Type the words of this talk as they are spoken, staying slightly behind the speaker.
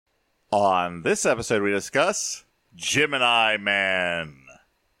On this episode, we discuss Gemini Man.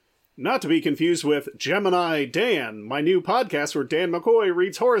 Not to be confused with Gemini Dan, my new podcast where Dan McCoy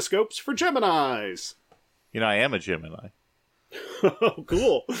reads horoscopes for Geminis. You know, I am a Gemini. Oh,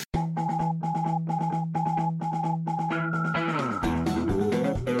 cool.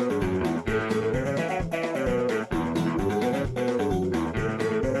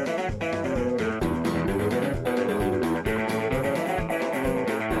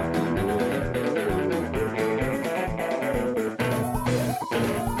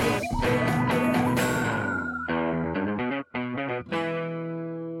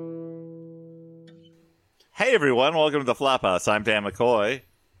 Hey everyone, welcome to the Flophouse. I'm Dan McCoy.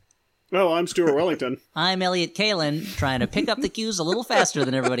 Oh, I'm Stuart Wellington. I'm Elliot Kalin, trying to pick up the cues a little faster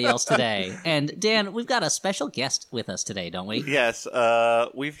than everybody else today. And Dan, we've got a special guest with us today, don't we? Yes,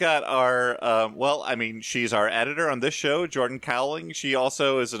 we've got our, she's our editor on this show, Jordan Cowling. She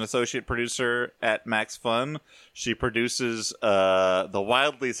also is an associate producer at Max Fun. She produces the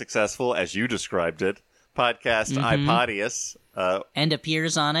wildly successful, as you described it, podcast iPodius. And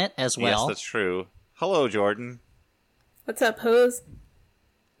appears on it as well. Yes, that's true. Hello, Jordan. What's up, hoes?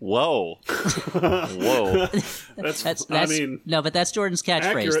 Whoa. Whoa. No, but that's Jordan's catchphrase.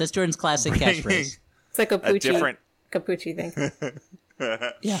 Accurate. That's Jordan's classic catchphrrease. It's like a different Capucci thing.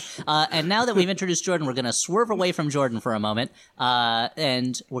 Yeah. And now that we've introduced Jordan, we're going to swerve away from Jordan for a moment.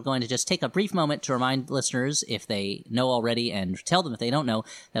 And we're going to just take a brief moment to remind listeners, if they know already, and tell them if they don't know,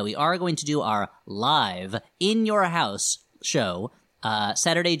 that we are going to do our live In Your House show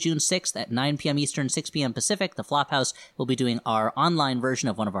Saturday, June 6th at 9 p.m. Eastern, 6 p.m. Pacific. The Flophouse will be doing our online version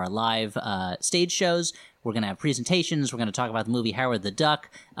of one of our live stage shows. We're going to have presentations. We're going to talk about the movie Howard the Duck.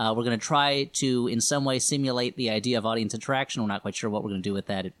 We're going to try to, in some way, simulate the idea of audience interaction. We're not quite sure what we're going to do with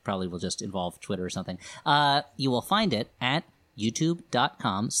that. It probably will just involve Twitter or something. You will find it at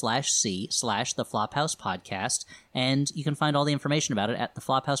youtube.com/c/The Flophouse Podcast, and you can find all the information about it at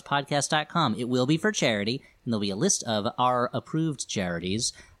theflophousepodcast.com. It will be for charity, and there'll be a list of our approved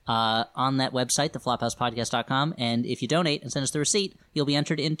charities on that website, theflophousepodcast.com, and if you donate and send us the receipt, you'll be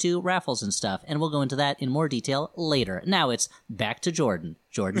entered into raffles and stuff, and we'll go into that in more detail later. Now it's back to Jordan.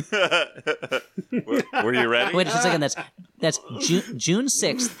 Jordan? Were you ready? Wait just a second, that's June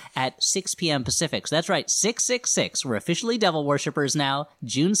 6th at 6 p.m. Pacific, so that's right, 666. We're officially devil worshippers now.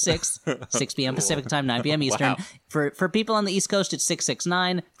 June 6th, 6 p.m. Pacific time, 9 p.m. Eastern. Wow. For people on the East Coast, it's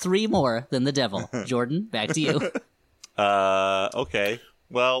 669, 3 more than the devil. Jordan, back to you. Okay.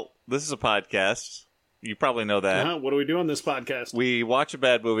 Well, this is a podcast. You probably know that. What do we do on this podcast? We watch a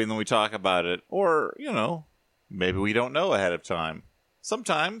bad movie and then we talk about it. Or, maybe we don't know ahead of time.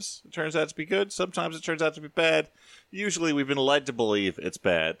 Sometimes it turns out to be good. Sometimes it turns out to be bad. Usually we've been led to believe it's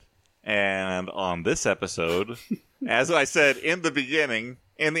bad. And on this episode, as I said in the beginning,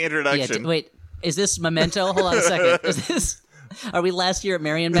 in the introduction... Yeah, wait, is this Memento? Hold on a second. Is this... Are we last year at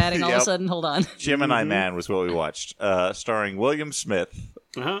Marion Batting all of a sudden? Hold on. Gemini Man was what we watched, starring William Smith.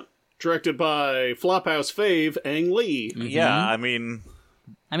 Directed by Flophouse fave Ang Lee. Mm-hmm. Yeah, I mean,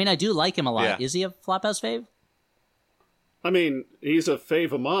 I do like him a lot. Yeah. Is he a Flophouse fave? I mean, he's a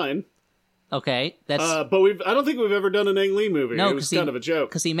fave of mine. Okay, that's... But I don't think we've ever done an Ang Lee movie. No, it was kind of a joke.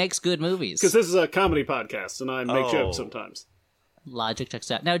 Because he makes good movies. Because this is a comedy podcast, and I make jokes sometimes. Logic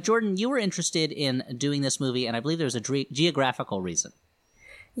checks out. Now, Jordan, you were interested in doing this movie, and I believe there's a geographical reason.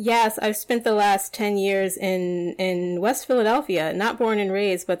 Yes, I've spent the last 10 years in West Philadelphia. Not born and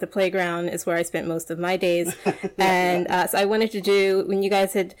raised, but the playground is where I spent most of my days. And so I wanted to do, when you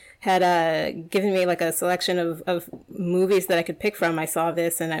guys had given me like a selection of movies that I could pick from, I saw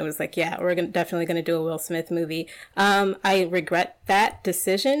this and I was like, yeah, we're definitely going to do a Will Smith movie. I regret that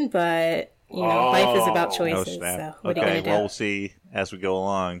decision, but... life is about choices, so what are you going to do? Well, we'll see as we go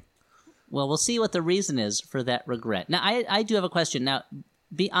along. Well, we'll see what the reason is for that regret. Now, I do have a question. Now,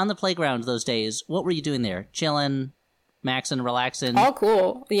 be on the playground those days, what were you doing there? Chilling, maxing, relaxing? All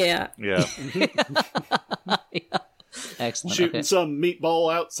cool, yeah. Yeah. Yeah. Excellent. Shooting some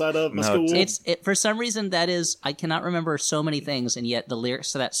meatball outside of my school. For some reason, that is, I cannot remember so many things, and yet the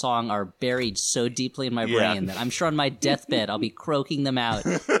lyrics to that song are buried so deeply in my brain that I'm sure on my deathbed I'll be croaking them out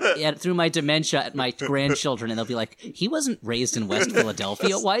through my dementia at my grandchildren, and they'll be like, he wasn't raised in West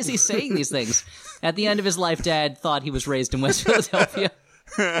Philadelphia. Why is he saying these things? At the end of his life, Dad thought he was raised in West Philadelphia.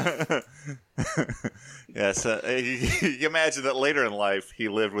 Yes, you imagine that later in life he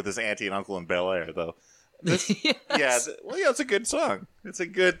lived with his auntie and uncle in Bel Air, though. Yes. Yeah, it's a good song. It's a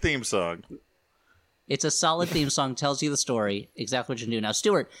good theme song. It's a solid theme song, tells you the story, exactly what you do. Now,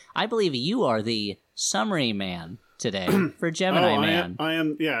 Stuart, I believe you are the summary man today for Gemini Man. I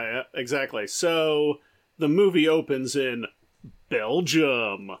am, yeah, exactly. So the movie opens in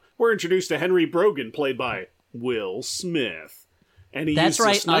Belgium. We're introduced to Henry Brogan, played by Will Smith. And That's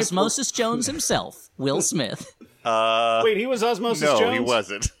right, Osmosis Jones himself, Will Smith. Wait, he was Osmosis Jones? No, he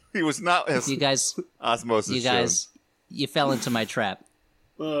wasn't. He was not You guys, Osmosis Jones. you fell into my trap.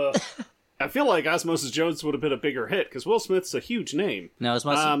 I feel like Osmosis Jones would have been a bigger hit, because Will Smith's a huge name. No,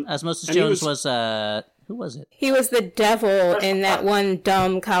 Osmosis Jones was who was it? He was the devil in that one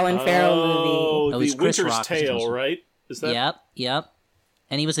dumb Colin Farrell movie. Oh, he's the Chris Winter's Rock. Tale, right? Is that? Yep.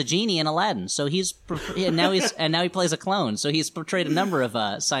 And he was a genie in Aladdin, so now he plays a clone. So he's portrayed a number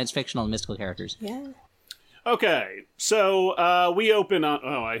of science fictional and mystical characters. Yeah. Okay, so we open on...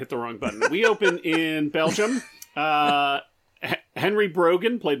 Oh, I hit the wrong button. We open in Belgium. Henry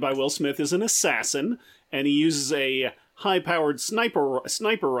Brogan, played by Will Smith, is an assassin, and he uses a high-powered sniper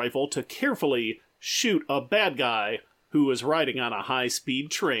rifle to carefully shoot a bad guy who is riding on a high-speed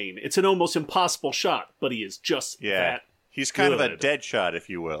train. It's an almost impossible shot, but he is just that He's kind good. of a dead shot, if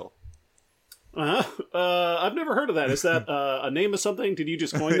you will. I've never heard of that. Is that a name of something? Did you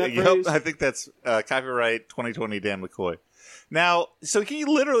just coin that Yep, phrase? I think that's copyright 2020 Dan McCoy. Now, so he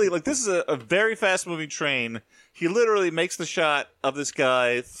literally, this is a very fast-moving train. He literally makes the shot of this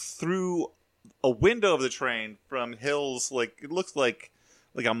guy through a window of the train from hills, it looks like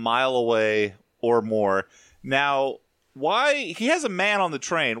a mile away or more. Now, why he has a man on the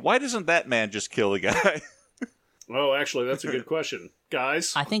train? Why doesn't that man just kill the guy? Oh, actually, that's a good question.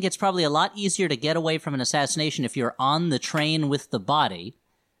 Guys? I think it's probably a lot easier to get away from an assassination if you're on the train with the body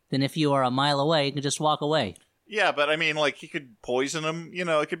than if you are a mile away. You can just walk away. Yeah, but I mean, he could poison him.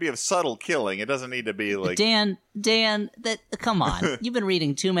 It could be a subtle killing. It doesn't need to be Dan, come on. You've been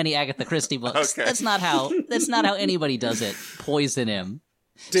reading too many Agatha Christie books. Okay. That's not how anybody does it. Poison him.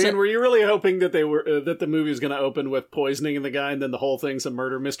 Dan, were you really hoping that that the movie was going to open with poisoning the guy and then the whole thing's a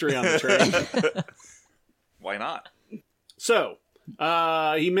murder mystery on the train? Why not? So,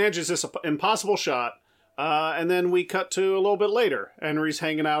 he manages this impossible shot, and then we cut to a little bit later. Henry's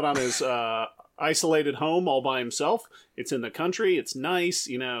hanging out on his isolated home all by himself. It's in the country. It's nice.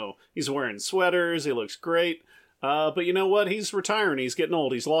 He's wearing sweaters. He looks great. But you know what? He's retiring. He's getting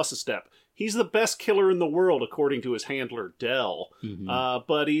old. He's lost a step. He's the best killer in the world, according to his handler, Dell. Mm-hmm.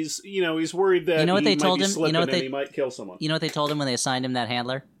 But he's worried that he might be slipping and he might kill someone. You know what they told him when they assigned him that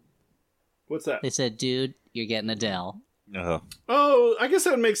handler? What's that? They said, dude, you're getting Adele. Oh, I guess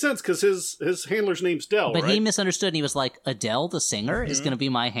that would make sense, because his handler's name's Dell, But right? he misunderstood, and he was like, Adele, the singer, is going to be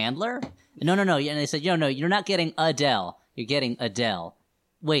my handler? No. And they said, no, you're not getting Adele. You're getting Adele.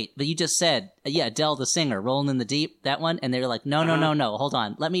 Wait, but you just said, Adele, the singer, Rolling in the Deep, that one? And they were like, no, hold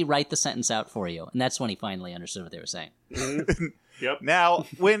on. Let me write the sentence out for you. And that's when he finally understood what they were saying. Mm-hmm. Yep. Now,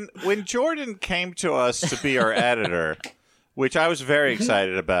 when Jordan came to us to be our editor, which I was very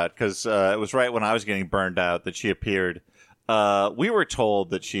excited about, because it was right when I was getting burned out that she appeared, we were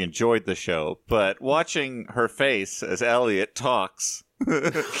told that she enjoyed the show, but watching her face as Elliot talks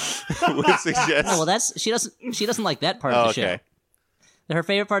would suggest... Oh, well, she doesn't like that part of the show. Her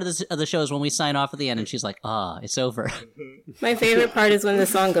favorite part of the show is when we sign off at the end and she's like, it's over. My favorite part is when the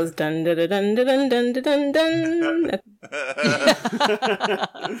song goes dun dun dun dun dun dun dun dun.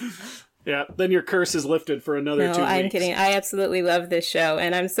 Yeah, then your curse is lifted for another 2 weeks. No, I'm kidding. I absolutely love this show,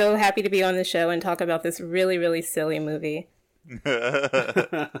 and I'm so happy to be on the show and talk about this really, really silly movie.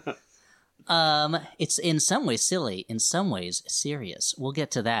 It's in some ways silly, in some ways serious. We'll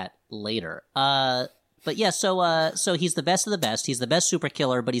get to that later. But yeah, so he's the best of the best. He's the best super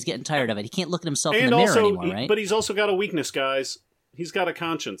killer, but he's getting tired of it. He can't look at himself in the mirror anymore, right? But he's also got a weakness, guys. He's got a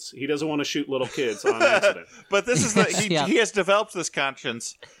conscience. He doesn't want to shoot little kids on accident. But this is he has developed this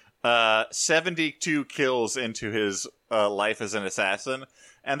conscience 72 kills into his life as an assassin.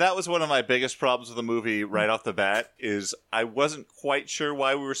 And that was one of my biggest problems with the movie right off the bat, is I wasn't quite sure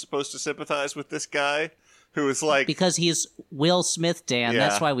why we were supposed to sympathize with this guy who was like... Because he's Will Smith, Dan. Yeah.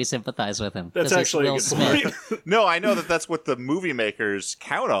 That's why we sympathize with him. That's actually Will a good Smith. point. No, I know that's what the movie makers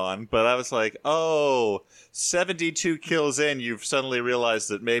count on, but I was like, 72 kills in, you've suddenly realized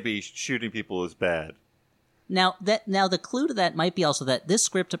that maybe shooting people is bad. Now the clue to that might be also that this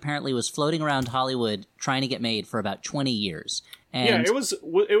script apparently was floating around Hollywood trying to get made for about 20 years. And yeah, it was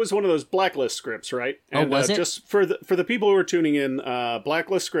one of those blacklist scripts, right? And, was it? Just for the people who are tuning in,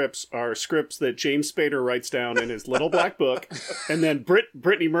 blacklist scripts are scripts that James Spader writes down in his little black book, and then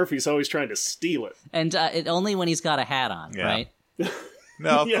Brittany Murphy's always trying to steal it. And it only when he's got a hat on, right?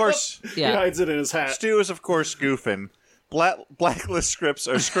 No, of course. He hides it in his hat. Stu is, of course, goofing. Blacklist scripts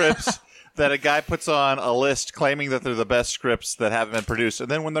are scripts that a guy puts on a list claiming that they're the best scripts that haven't been produced, and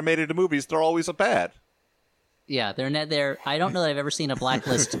then when they're made into movies, they're always bad. Yeah, they're. I don't know that I've ever seen a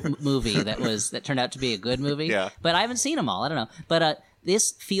Blacklist movie that turned out to be a good movie. Yeah. But I haven't seen them all. I don't know. But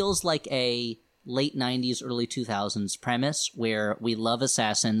this feels like a late 90s, early 2000s premise where we love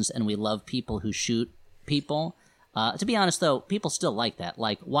assassins and we love people who shoot people. To be honest, though, people still like that.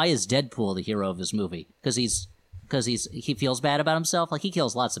 Like, why is Deadpool the hero of this movie? Because he feels bad about himself. Like, he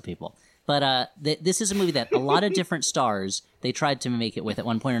kills lots of people. But this is a movie that a lot of different stars they tried to make it with at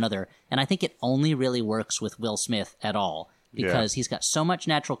one point or another, and I think it only really works with Will Smith at all because he's got so much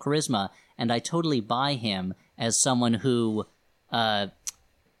natural charisma, and I totally buy him as someone who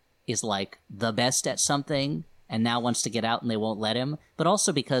is like the best at something and now wants to get out and they won't let him, but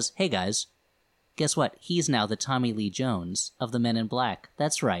also because, hey guys, guess what? He's now the Tommy Lee Jones of the Men in Black.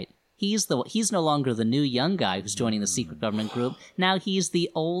 That's right. He's no longer the new young guy who's joining the secret government group. Now he's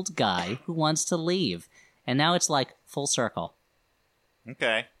the old guy who wants to leave. And now it's like full circle.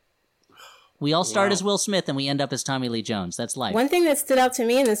 Okay. We all start as Will Smith and we end up as Tommy Lee Jones. That's life. One thing that stood out to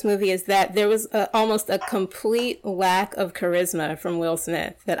me in this movie is that there was almost a complete lack of charisma from Will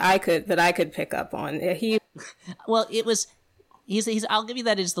Smith that I could pick up on. Well, it was... He's. I'll give you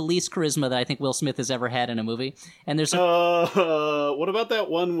that. It's the least charisma that I think Will Smith has ever had in a movie. And there's what about that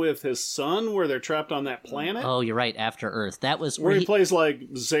one with his son where they're trapped on that planet? Oh, you're right. After Earth, that was where he plays like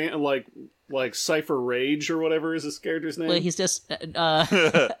Cypher Rage or whatever is his character's name. Well, he's just.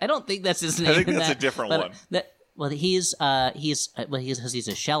 I don't think that's his name. I think that's a different one. He's a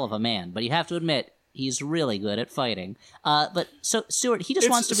shell of a man. But you have to admit, he's really good at fighting. But so Stuart, he just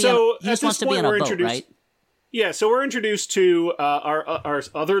wants to be. He just wants to be on a boat, right? Yeah, so we're introduced to our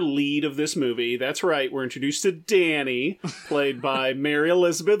other lead of this movie. That's right, we're introduced to Danny, played by Mary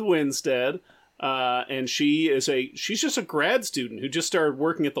Elizabeth Winstead, and she's just a grad student who just started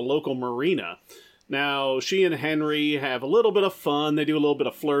working at the local marina. Now, she and Henry have a little bit of fun. They do a little bit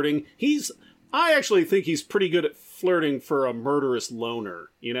of flirting. I actually think he's pretty good at flirting for a murderous loner.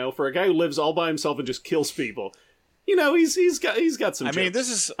 You know, for a guy who lives all by himself and just kills people. You know, he's got some. I mean, this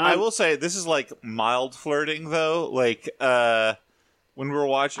is. I will say this is like mild flirting, though. Like when we were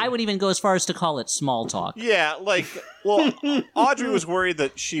watching, I would even go as far as to call it small talk. Yeah, like Audrey was worried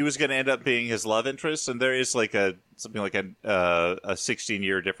that she was going to end up being his love interest, and there is like something like a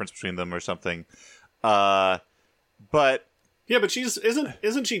 16-year difference between them or something. But yeah, but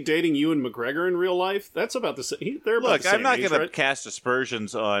isn't she dating Ewan McGregor in real life? That's about the same. They're about the same I'm not going right? to cast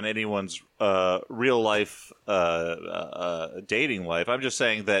aspersions on anyone's real life dating life. I'm just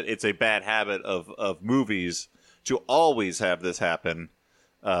saying that it's a bad habit of movies to always have this happen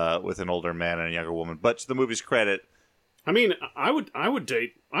with an older man and a younger woman. But to the movie's credit, I mean, I would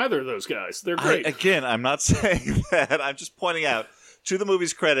date either of those guys. They're great. I'm not saying that. I'm just pointing out. To the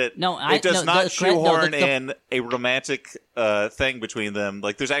movie's credit, it does not shoehorn in a romantic thing between them.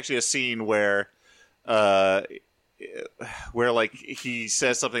 Like, there's actually a scene where like he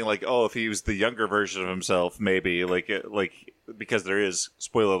says something like, "Oh, if he was the younger version of himself, maybe." Like because there is,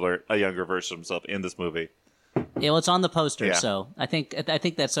 spoiler alert, a younger version of himself in this movie. Yeah, well, it's on the poster, so I think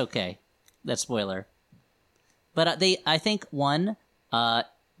that's okay. That spoiler. But I think one.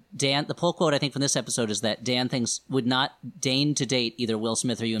 Dan, the pull quote I think from this episode is that Dan would not deign to date either Will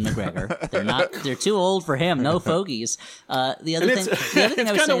Smith or Ewan McGregor. They're too old for him. No fogies. The other thing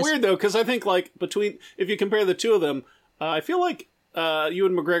it's kind of weird though, because I think like if you compare the two of them, I feel like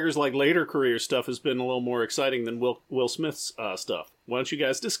Ewan McGregor's like later career stuff has been a little more exciting than Will Smith's stuff. Why don't you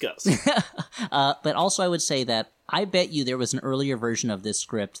guys discuss? But also I would say that I bet you there was an earlier version of this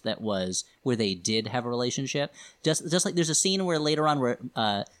script that was where they did have a relationship. Just like there's a scene where later on where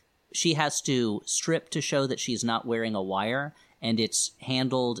she has to strip to show that she's not wearing a wire, and it's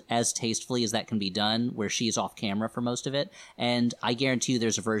handled as tastefully as that can be done, where she's off camera for most of it. And I guarantee you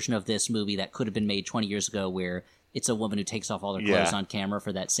there's a version of this movie that could have been made 20 years ago where it's a woman who takes off all her clothes on camera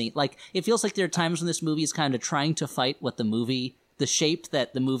for that scene. Like, it feels like there are times when this movie is kind of trying to fight what the shape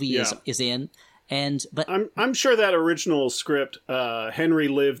that the movie is in. But I'm sure that original script, Henry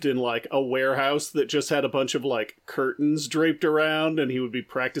lived in like a warehouse that just had a bunch of like curtains draped around, and he would be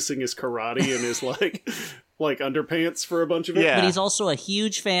practicing his karate in his like underpants for a bunch of it. Yeah. But he's also a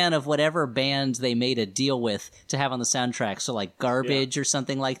huge fan of whatever band they made a deal with to have on the soundtrack. So like Garbage or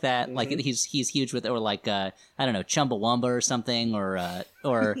something like that. Mm-hmm. Like he's huge with, or like I don't know, Chumbawamba or something, or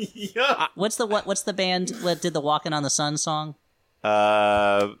what's the band that did the Walking on the Sun song?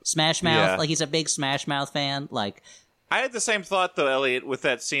 Smash Mouth. Yeah. Like he's a big Smash Mouth fan. Like I had the same thought though, Elliot, with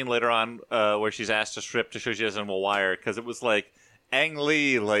that scene later on where she's asked to strip to show she doesn't have a wire, because it was like Ang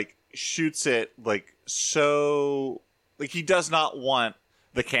Lee like shoots it like so, like he does not want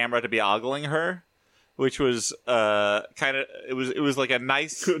the camera to be ogling her, which was kind of it was like a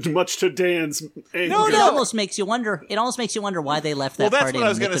nice. Much to Dan's anger. No, it almost makes you wonder. It almost makes you wonder why they left that Well, that's part what in. I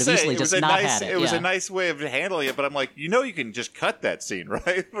was going to say. Easily It was just a not nice. had it. It was yeah. a nice way of handling it, but I'm like, you can just cut that scene,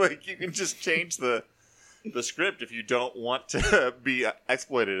 right? Like you can just change the script if you don't want to be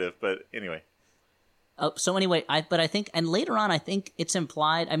exploitative. But anyway. Oh, so anyway, I think, and later on, I think it's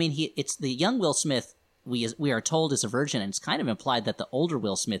implied. I mean, it's the young Will Smith. We are told is a virgin, and it's kind of implied that the older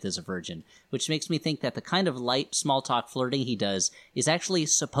Will Smith is a virgin, which makes me think that the kind of light small talk flirting he does is actually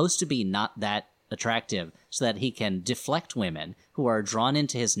supposed to be not that attractive, so that he can deflect women who are drawn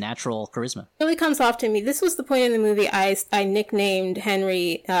into his natural charisma. It really comes off to me. This was the point in the movie I nicknamed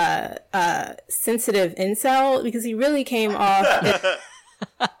Henry sensitive incel, because he really came off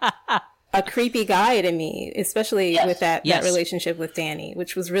a creepy guy to me, especially with that relationship with Danny,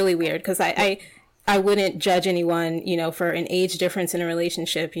 which was really weird, because I wouldn't judge anyone, for an age difference in a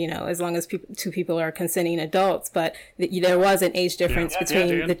relationship, as long as two people are consenting adults. But there was an age difference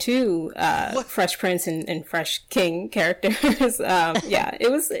between the two Fresh Prince and Fresh King characters. He was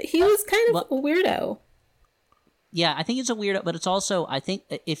kind of a weirdo. Yeah, I think it's a weirdo, but it's also, I think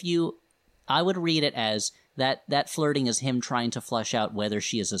I would read it as that flirting is him trying to flush out whether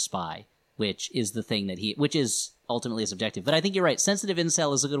she is a spy, which is the thing which is ultimately his objective. But I think you're right. Sensitive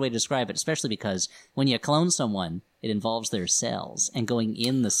incel is a good way to describe it, especially because when you clone someone, it involves their cells and going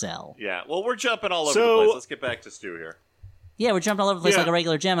in the cell. Yeah. Well, we're jumping all over the place. Let's get back to Stu here. Yeah, we're jumping all over the place like a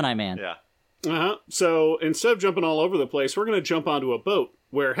regular Gemini Man. Yeah. Uh-huh. So instead of jumping all over the place, we're going to jump onto a boat,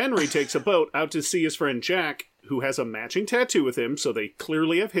 where Henry takes a boat out to see his friend Jack, who has a matching tattoo with him, so they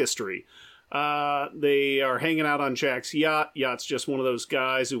clearly have history. They are hanging out on Jack's yacht. Yacht's just one of those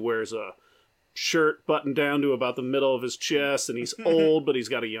guys who wears a shirt buttoned down to about the middle of his chest, and he's old, but he's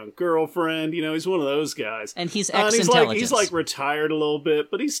got a young girlfriend. He's one of those guys. And he's ex-intelligence. He's like retired a little bit,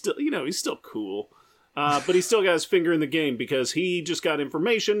 but he's still, he's still cool. But he's still got his finger in the game, because he just got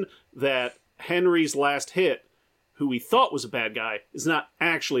information that Henry's last hit, who he thought was a bad guy, is not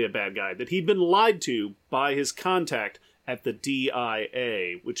actually a bad guy, that he'd been lied to by his contact at the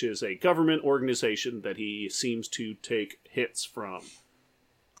DIA, which is a government organization that he seems to take hits from.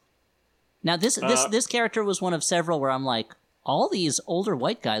 Now, this character was one of several where I'm like, all these older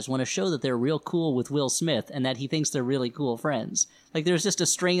white guys want to show that they're real cool with Will Smith and that he thinks they're really cool friends. Like, there's just a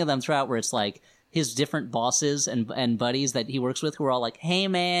string of them throughout where it's like his different bosses and buddies that he works with who are all like, "Hey,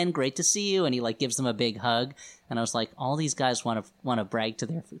 man, great to see you," and he like gives them a big hug. And I was like, all these guys want to brag to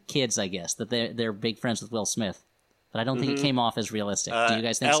their kids, I guess, that they're big friends with Will Smith. But I don't think it came off as realistic. Do you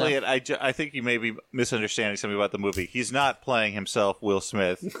guys think Elliot, so? I think you may be misunderstanding something about the movie. He's not playing himself, Will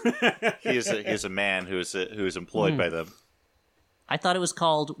Smith. He is a man who is employed by them. I thought it was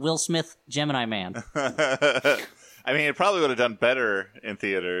called Will Smith Gemini Man. I mean, it probably would have done better in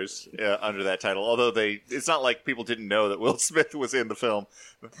theaters under that title. Although it's not like people didn't know that Will Smith was in the film,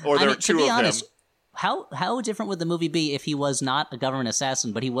 or there were two of honest, him. How different would the movie be if he was not a government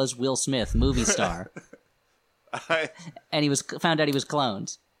assassin, but he was Will Smith, movie star? And he was found out he was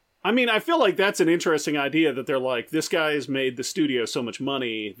cloned. I mean, I feel like that's an interesting idea, that they're like, this guy has made the studio so much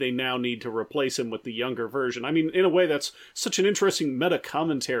money, they now need to replace him with the younger version. I mean, in a way, that's such an interesting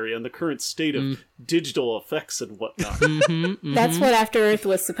meta-commentary on the current state of digital effects and whatnot. That's what After Earth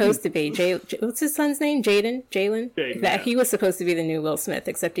was supposed to be. What's his son's name? Jalen? That he was supposed to be the new Will Smith,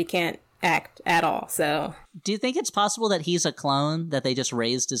 except he can't act at all, so... Do you think it's possible that he's a clone that they just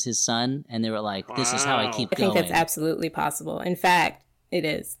raised as his son, and they were like, this is how I keep going? I think that's absolutely possible. In fact, it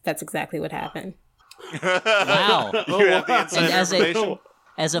is. That's exactly what happened. Wow. You have the inside And information?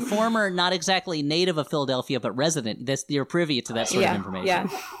 as a former, not exactly native of Philadelphia, but resident, you're privy to that sort of information. Yeah.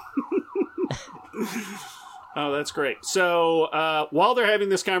 Oh, that's great. So, while they're having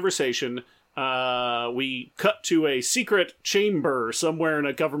this conversation, we cut to a secret chamber somewhere in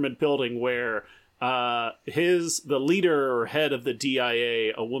a government building where the leader or head of the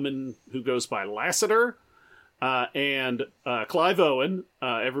DIA, a woman who goes by Lassiter, and Clive Owen,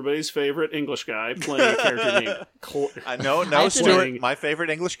 everybody's favorite English guy, playing a character named No, Stuart. My favorite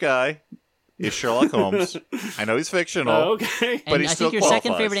English guy is Sherlock Holmes. I know he's fictional. Okay. But And he I still think your qualifies.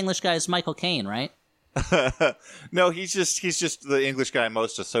 second favorite English guy is Michael Caine, right? No, he's just the English guy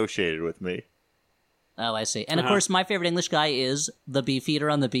most associated with me. Oh, I see. And of course, my favorite English guy is the Beefeater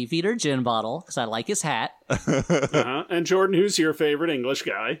on the Beefeater gin bottle, because I like his hat. And Jordan, who's your favorite English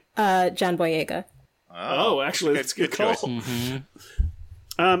guy? John Boyega. Oh, actually, that's a good call. choice.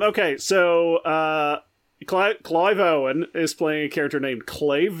 Okay, so Clive Owen is playing a character named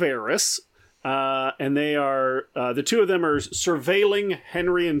Clay Varys, and they are the two of them are surveilling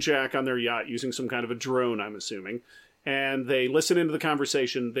Henry and Jack on their yacht using some kind of a drone, I'm assuming. and they listen into the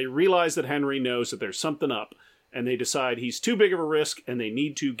conversation. They realize that Henry knows that there's something up, and they decide he's too big of a risk, and they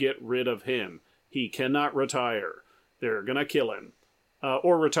need to get rid of him. He cannot retire. They're gonna kill him,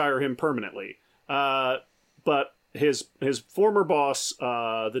 or retire him permanently. But his former boss,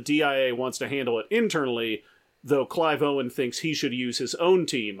 the DIA, wants to handle it internally, though Clive Owen thinks he should use his own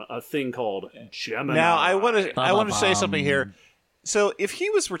team, a thing called Gemini. Now, I want to say something here. So, if he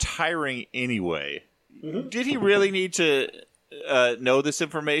was retiring anyway, did he really need to know this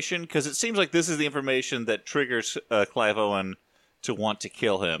information? Because it seems like this is the information that triggers Clive Owen to want to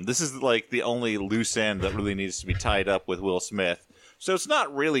kill him. This is like the only loose end that really needs to be tied up with Will Smith. So it's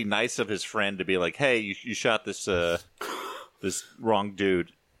not really nice of his friend to be like, "Hey, you shot this this wrong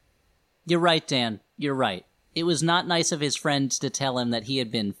dude." You're right, Dan. You're right. It was not nice of his friend to tell him that he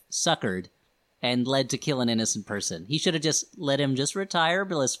had been suckered and led to kill an innocent person. He should have just let him just retire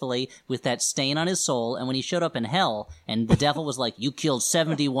blissfully with that stain on his soul, and when he showed up in hell, and the devil was like, you killed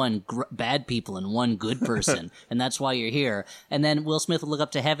 71 bad people and one good person, and that's why you're here. And then Will Smith would look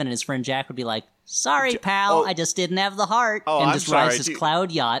up to heaven, and his friend Jack would be like, sorry, pal, I just didn't have the heart, and just rides his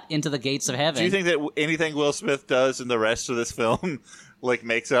cloud yacht into the gates of heaven. Do you think that anything Will Smith does in the rest of this film like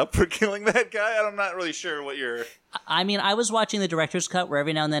makes up for killing that guy? I'm not really sure what you're... I mean, I was watching the director's cut where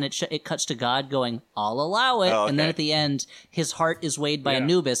every now and then it cuts to God going, I'll allow it. Oh, okay. And then at the end, his heart is weighed by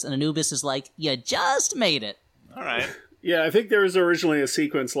Anubis, and Anubis is like, you just made it. All right. Yeah, I think there was originally a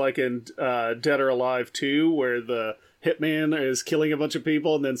sequence like in Dead or Alive 2 where the hitman is killing a bunch of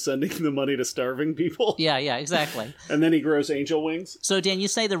people and then sending the money to starving people. Yeah, exactly. And then he grows angel wings. So, Dan, you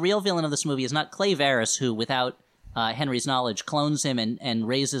say the real villain of this movie is not Clay Varys, who, without Henry's knowledge, clones him and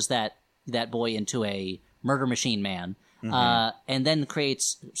raises that boy into a murder machine man, and then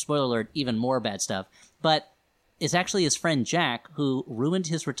creates, spoiler alert, even more bad stuff. But it's actually his friend Jack who ruined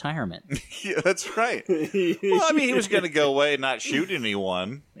his retirement. Yeah, that's right. Well, I mean, he was going to go away and not shoot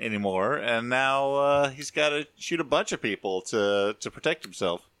anyone anymore, and now he's got to shoot a bunch of people to protect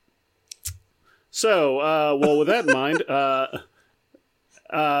himself. So, well, with that in mind,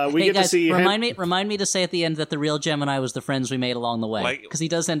 we get guys, to see... Remind me to say at the end that the real Gemini was the friends we made along the way. Because he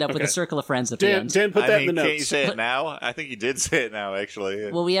does end up with a circle of friends at the end. Dan, put that in the notes. Can't you say it now? I think you did say it now,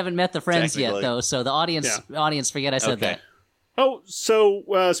 actually. Well, we haven't met the friends yet, though, so the audience forget I said that. Oh,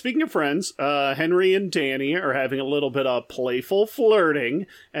 so speaking of friends, Henry and Danny are having a little bit of playful flirting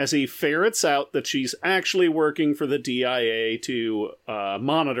as he ferrets out that she's actually working for the DIA to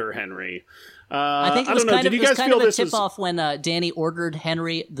monitor Henry. I think it was kind of a tip-off when Danny ordered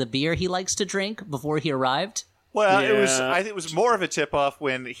Henry the beer he likes to drink before he arrived. Well, I think it was more of a tip-off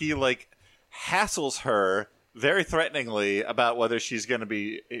when he, hassles her very threateningly about whether she's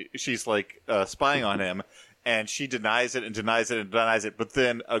spying on him, and she denies it and denies it and denies it, but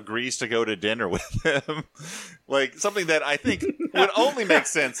then agrees to go to dinner with him. Something that I think would only make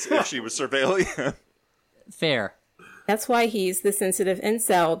sense if she was surveilling him. Fair. That's why he's the sensitive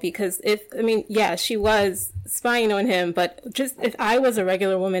incel, because she was spying on him, but just if I was a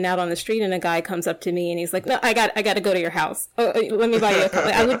regular woman out on the street and a guy comes up to me and he's like, no, I got to go to your house. Oh, let me buy you a cup.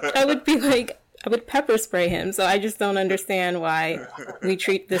 I would be like, I would pepper spray him. So I just don't understand why we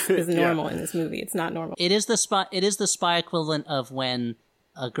treat this as normal in this movie. It's not normal. It is the spy equivalent of when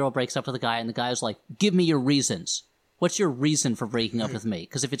a girl breaks up with a guy and the guy's like, give me your reasons. What's your reason for breaking up with me?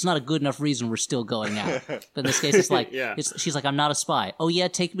 Because if it's not a good enough reason, we're still going out. But in this case, it's like, she's like, I'm not a spy. Oh, yeah,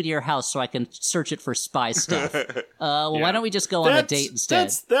 take me to your house so I can search it for spy stuff. Why don't we just go on a date instead?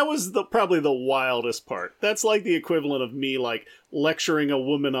 That was probably the wildest part. That's like the equivalent of me, lecturing a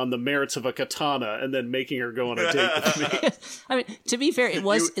woman on the merits of a katana and then making her go on a date with me. I mean, to be fair, it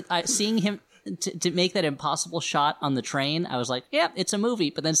was seeing him... To make that impossible shot on the train, I was like, yeah, it's a movie.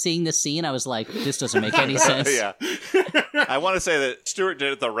 But then seeing this scene, I was like, this doesn't make any sense. Yeah. I want to say that Stewart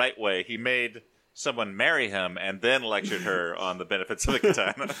did it the right way. He made someone marry him and then lectured her on the benefits of the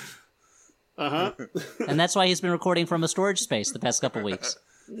katana. And that's why he's been recording from a storage space the past couple weeks.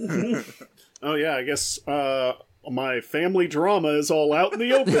 Oh, yeah, I guess my family drama is all out in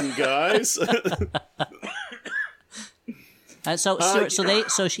the open, guys.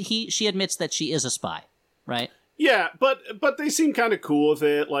 She admits that she is a spy, right? Yeah, but they seem kind of cool with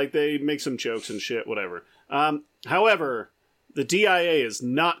it. They make some jokes and shit, whatever. However, the DIA is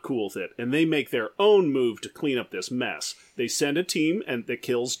not cool with it, and they make their own move to clean up this mess. They send a team that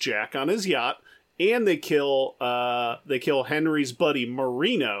kills Jack on his yacht, and they kill Henry's buddy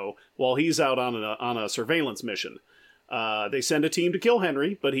Marino while he's out on a surveillance mission. They send a team to kill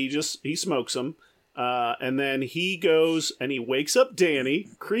Henry, but he smokes him. And then he goes and he wakes up Danny,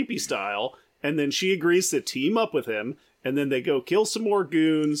 creepy style, and then she agrees to team up with him, and then they go kill some more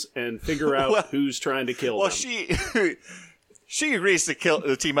goons and figure out who's trying to kill them. She agrees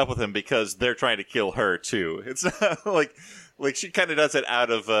to team up with him because they're trying to kill her too. It's not like she kind of does it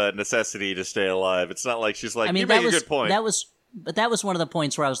out of necessity to stay alive. It's not like she's like, I mean, you make a good point. But that was one of the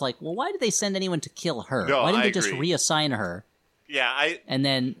points where I was like, well, why did they send anyone to kill her? No, why didn't they agree. just reassign her? Yeah, and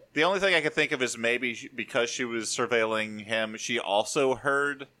then the only thing I could think of is maybe because she was surveilling him, she also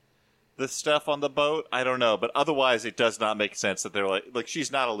heard the stuff on the boat. I don't know, but otherwise it does not make sense that they're like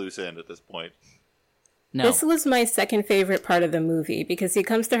she's not a loose end at this point. No. This was my second favorite part of the movie because he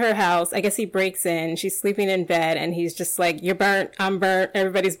comes to her house. I guess he breaks in. She's sleeping in bed, and he's just like, "You're burnt. I'm burnt.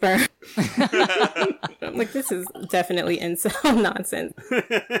 Everybody's burnt." I'm like, this is definitely incel nonsense.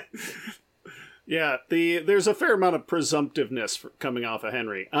 Yeah, there's a fair amount of presumptiveness coming off of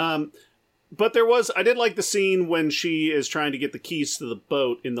Henry. But I did like the scene when she is trying to get the keys to the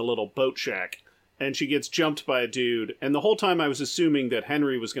boat in the little boat shack, and she gets jumped by a dude. And the whole time I was assuming that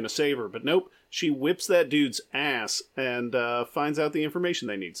Henry was going to save her, but nope. She whips that dude's ass and finds out the information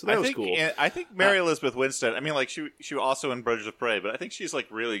they need. So that was cool. I think Mary Elizabeth Winstead, I mean, like, she also in Birds of Prey, but I think she's, like,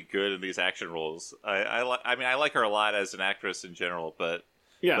 really good in these action roles. I like her a lot as an actress in general, but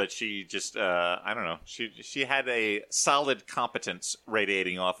she just, I don't know. She had a solid competence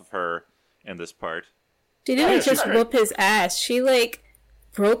radiating off of her in this part. She didn't just whoop his ass. She, like,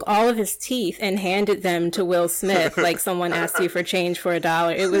 broke all of his teeth and handed them to Will Smith like someone asked you for change for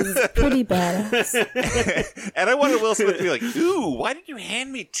 $1. It was pretty badass. And I wanted Will Smith to be like, ooh, why did you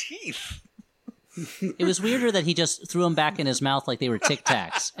hand me teeth? It was weirder that he just threw them back in his mouth like they were Tic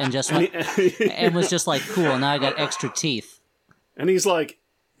Tacs and just went, and was just like, cool, now I got extra teeth. And he's like,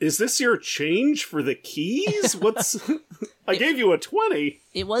 is this your change for the keys? I gave you a 20.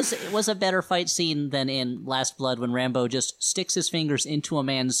 It was a better fight scene than in Last Blood when Rambo just sticks his fingers into a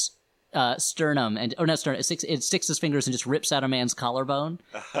man's sternum it sticks his fingers and just rips out a man's collarbone.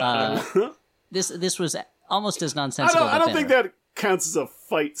 This was almost as nonsensical. I don't think that counts as a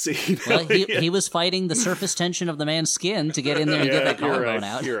fight scene. Well, he was fighting the surface tension of the man's skin to get in there and get that collarbone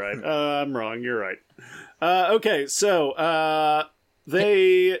out. You're right. I'm wrong. You're right. Okay, so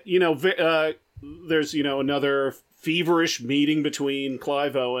they, there's, another feverish meeting between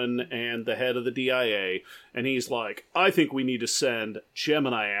Clive Owen and the head of the DIA, and he's like, I think we need to send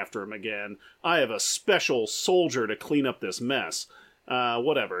Gemini after him again. I have a special soldier to clean up this mess.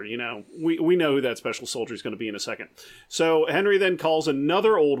 Whatever, we know who that special soldier is going to be in a second. So Henry then calls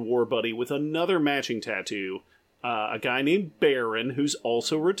another old war buddy with another matching tattoo, a guy named Baron, who's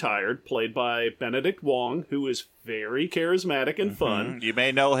also retired, played by Benedict Wong, who is very charismatic and fun. You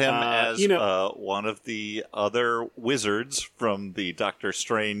may know him as one of the other wizards from the Doctor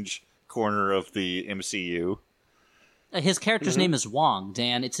Strange corner of the MCU. His character's name is Wong,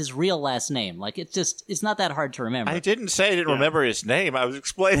 Dan. It's his real last name. Like, it's not that hard to remember. I didn't say I didn't remember his name. I was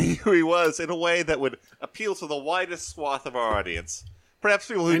explaining who he was in a way that would appeal to the widest swath of our audience. Perhaps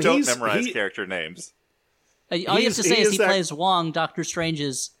people who don't memorize character names. All you have to say is he plays Wong, Doctor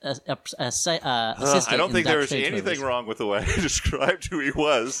Strange's assistant. I don't think there was Strange anything movies. wrong with the way I described who he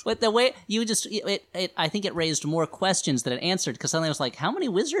was. But the way you just, I think it raised more questions than it answered, because suddenly I was like, how many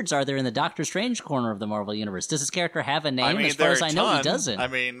wizards are there in the Doctor Strange corner of the Marvel Universe? Does his character have a name? I mean, as far as I know, he doesn't. I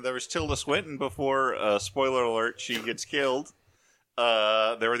mean, there was Tilda Swinton before, spoiler alert, she gets killed.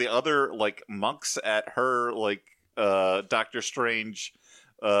 There were the other, monks at her, Doctor Strange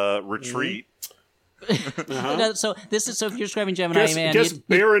retreat. No, so if you're describing Gemini Man, guess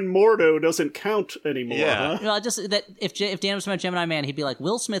Baron Mordo doesn't count anymore. Yeah. Huh? Well, just that if Dan was talking about Gemini Man, he'd be like,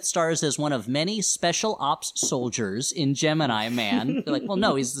 Will Smith stars as one of many special ops soldiers in Gemini Man. They're like, well,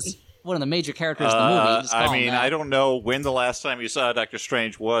 no, he's one of the major characters of the movie. Just call him that. I don't know when the last time you saw Doctor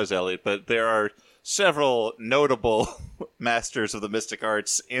Strange was, Elliot, but there are several notable masters of the mystic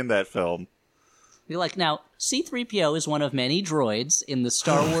arts in that film. You're like, now, C-3PO is one of many droids in the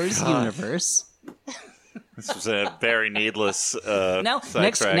Star Wars universe. This was a very needless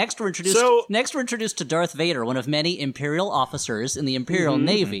next we're introduced to Darth Vader, one of many Imperial officers in the Imperial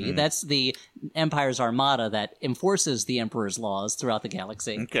Navy. Mm-hmm. That's the Empire's armada that enforces the Emperor's laws throughout the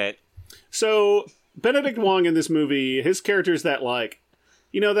galaxy. Okay. So Benedict Wong in this movie, his character's that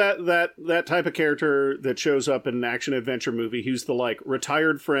that type of character that shows up in an action adventure movie. He's the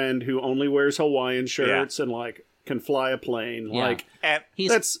retired friend who only wears Hawaiian shirts and can fly a plane. Yeah. And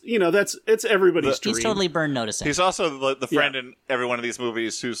it's everybody's dream. He's totally burned noticing. He's also the friend in every one of these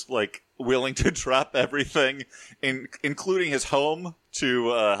movies who's willing to drop everything, including his home, to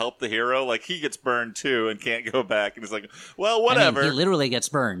help the hero. He gets burned too and can't go back. And he's like, well, whatever. I mean, he literally gets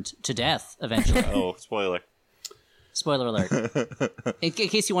burned to death eventually. Oh, spoiler. Spoiler alert. In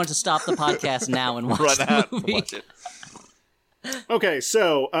case you want to stop the podcast now and watch the movie. Watch it. Okay,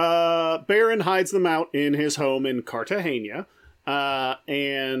 so Baron hides them out in his home in Cartagena.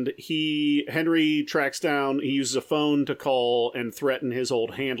 And Henry tracks down, he uses a phone to call and threaten his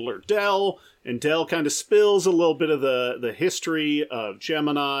old handler, Dell. And Dell kind of spills a little bit of the history of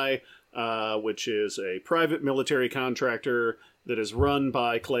Gemini, which is a private military contractor that is run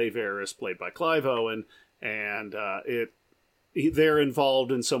by Clay Verris, played by Clive Owen. And they're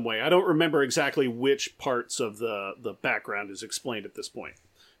involved in some way. I don't remember exactly which parts of the background is explained at this point.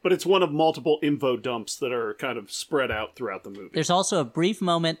 But it's one of multiple info dumps that are kind of spread out throughout the movie. There's also a brief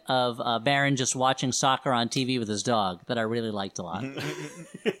moment of Baron just watching soccer on TV with his dog that I really liked a lot.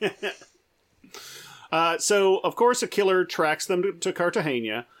 So, of course, a killer tracks them to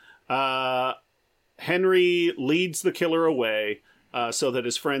Cartagena. Henry leads the killer away so that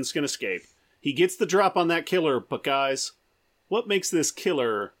his friends can escape. He gets the drop on that killer, but guys, what makes this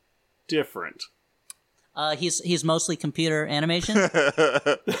killer different? He's mostly computer animation.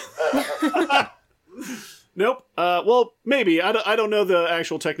 Nope. Well, maybe. I don't know the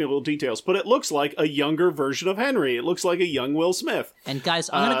actual technical details, but it looks like a younger version of Henry. It looks like a young Will Smith. And guys,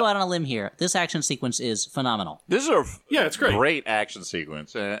 I'm going to go out on a limb here. This action sequence is phenomenal. This is it's great. Great action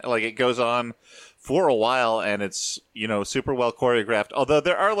sequence. Like, it goes on for a while, and it's, super well choreographed. Although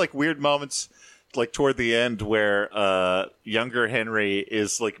there are, like, weird moments, like, toward the end where younger Henry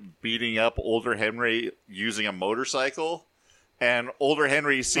is, like, beating up older Henry using a motorcycle. And older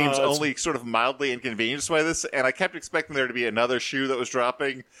Henry seems only sort of mildly inconvenienced by this. And I kept expecting there to be another shoe that was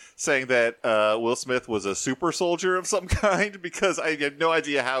dropping saying that Will Smith was a super soldier of some kind, because I have no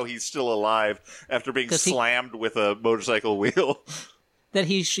idea how he's still alive after being slammed with a motorcycle wheel. That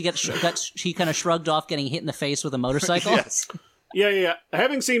he kind of shrugged off getting hit in the face with a motorcycle? Yes. Yeah.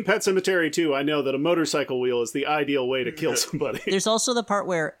 Having seen Pet Sematary 2, I know that a motorcycle wheel is the ideal way to kill somebody. There's also the part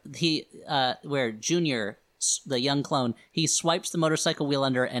where where Junior, the young clone, he swipes the motorcycle wheel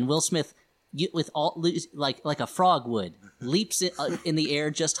under, and Will Smith, with all like a frog would, leaps in the air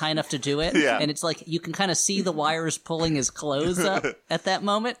just high enough to do it. Yeah. And it's like you can kind of see the wires pulling his clothes up at that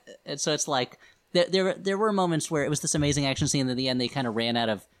moment. And so it's like there were moments where it was this amazing action scene, and at the end they kind of ran out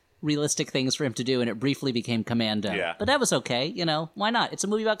of realistic things for him to do, and it briefly became Commando. Yeah. But that was okay. Why not? It's a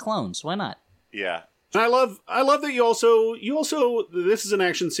movie about clones. Why not? Yeah. I love that you also this is an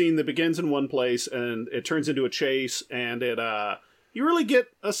action scene that begins in one place and it turns into a chase, and you really get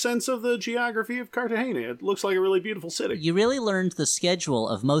a sense of the geography of Cartagena. It looks like a really beautiful city. You really learned the schedule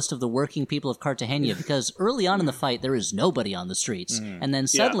of most of the working people of Cartagena, because early on in the fight there is nobody on the streets, and then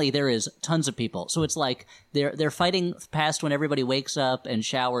suddenly there is tons of people. So it's like they're fighting past when everybody wakes up and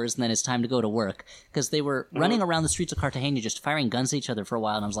showers, and then it's time to go to work, because they were running around the streets of Cartagena just firing guns at each other for a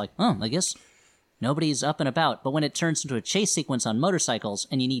while, and I was like, I guess nobody's up and about. But when it turns into a chase sequence on motorcycles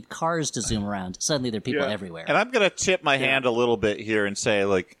and you need cars to zoom around, suddenly there are people everywhere. And I'm going to tip my hand a little bit here and say,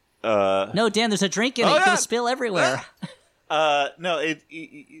 like... No, Dan, there's a drink in it. It's going to spill everywhere. No,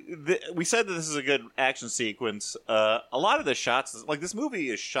 we said that this is a good action sequence. A lot of the shots... Like, this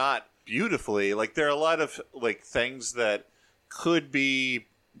movie is shot beautifully. Like, there are a lot of, like, things that could be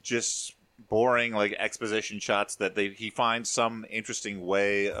just boring, like, exposition shots that he finds some interesting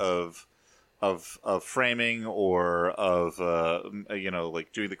way of framing, or of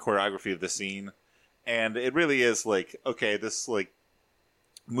like doing the choreography of the scene. And it really is like, okay, this like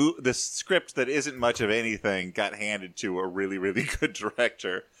this script that isn't much of anything got handed to a really, really good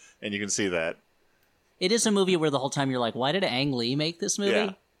director, and you can see that. It is a movie where the whole time you're like, why did Ang Lee make this movie?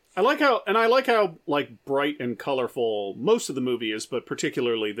 Yeah. I like how like bright and colorful most of the movie is, but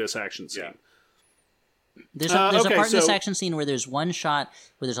particularly this action scene. Yeah. There's a part in this action scene where there's one shot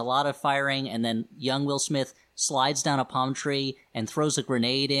where there's a lot of firing, and then young Will Smith slides down a palm tree and throws a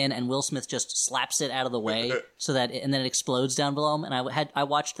grenade in, and Will Smith just slaps it out of the way and then it explodes down below him. And I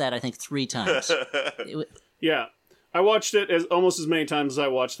watched that I think 3 times. Yeah. I watched it almost as many times as I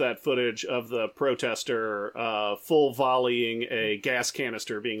watched that footage of the protester full volleying a gas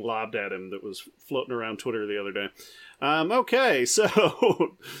canister being lobbed at him that was floating around Twitter the other day. Okay,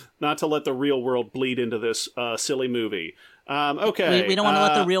 so not to let the real world bleed into this silly movie. Okay. We don't want to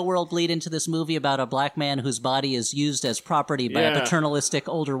let the real world bleed into this movie about a black man whose body is used as property by a paternalistic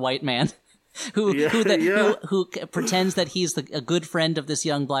older white man. Who pretends that he's a good friend of this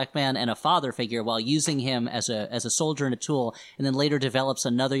young black man and a father figure while using him as a soldier and a tool, and then later develops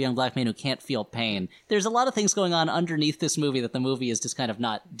another young black man who can't feel pain. There's a lot of things going on underneath this movie that the movie is just kind of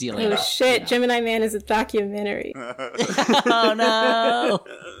not dealing with. Oh shit, Gemini Man is a documentary. Oh no!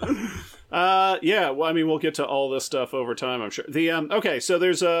 Yeah, well, I mean, we'll get to all this stuff over time, I'm sure. Okay, so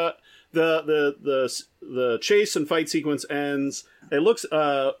there's the chase and fight sequence ends. It looks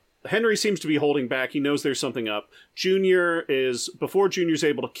Henry seems to be holding back. He knows there's something up. Before Junior's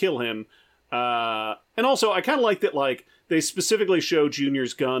able to kill him, and also I kind of like that, like, they specifically show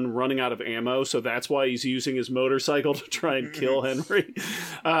Junior's gun running out of ammo, so that's why he's using his motorcycle to try and kill Henry.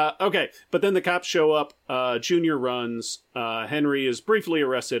 Okay, but then the cops show up, Junior runs, Henry is briefly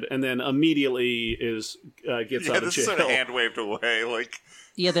arrested, and then immediately gets out of this jail. sort of hand waved away, like...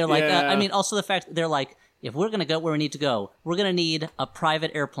 Yeah, they're like, I mean, also the fact that they're like, if we're going to go where we need to go, we're going to need a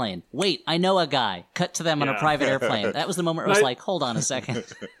private airplane. Wait, I know a guy. Cut to them on a private airplane. That was the moment where I was like, hold on a second.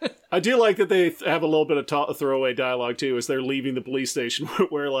 I do like that they have a little bit of throwaway dialogue, too, as they're leaving the police station,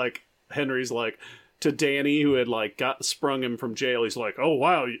 where, like, Henry's like, to Danny, who had, like, sprung him from jail, he's like, oh,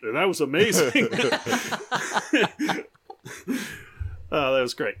 wow, that was amazing. Oh, that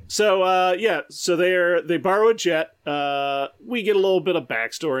was great. So, so they borrow a jet. We get a little bit of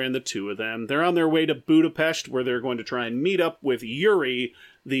backstory on the two of them. They're on their way to Budapest, where they're going to try and meet up with Yuri,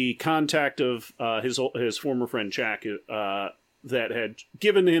 the contact of his former friend Jack, that had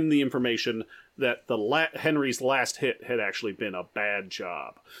given him the information that Henry's last hit had actually been a bad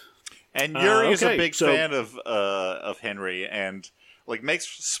job. And Yuri is a big fan of Henry, and like makes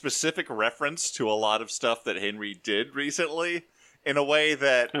specific reference to a lot of stuff that Henry did recently. In a way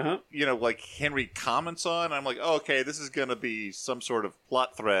that, like Henry comments on, I'm like, oh, okay, this is going to be some sort of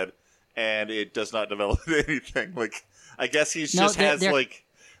plot thread, and it does not develop anything. Like, I guess he has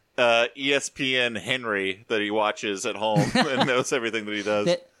ESPN Henry that he watches at home and knows everything that he does.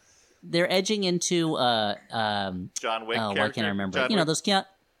 They're edging into John Wick. Oh, why can't I remember? John Wick. Those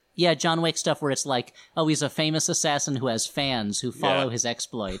Yeah, John Wick stuff where it's like, oh, he's a famous assassin who has fans who follow his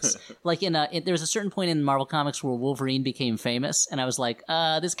exploits. Like there was a certain point in Marvel Comics where Wolverine became famous, and I was like,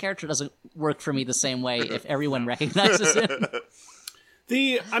 this character doesn't work for me the same way if everyone recognizes him.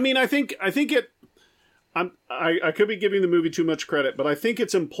 I could be giving the movie too much credit, but I think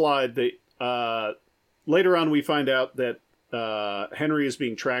it's implied that later on we find out that Henry is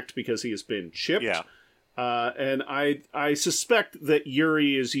being tracked because he has been chipped. Yeah. And I suspect that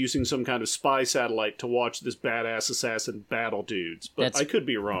Yuri is using some kind of spy satellite to watch this badass assassin battle dudes, but I could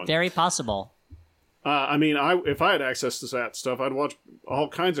be wrong. Very possible. If I had access to that stuff, I'd watch all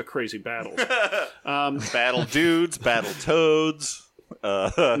kinds of crazy battles. Battle dudes, battle toads,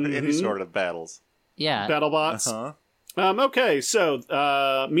 any sort of battles. Yeah. Battle bots. Okay,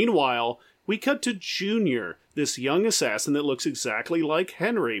 so meanwhile, we cut to Junior, this young assassin that looks exactly like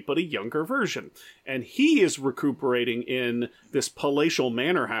Henry, but a younger version. And he is recuperating in this palatial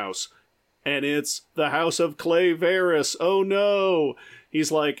manor house. And it's the house of Clay Varys. Oh no!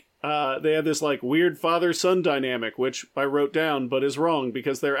 He's like, they have this like weird father-son dynamic, which I wrote down, but is wrong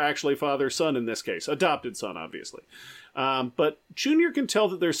because they're actually father-son in this case. Adopted son, obviously. But Junior can tell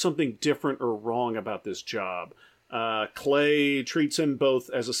that there's something different or wrong about this job. Clay treats him both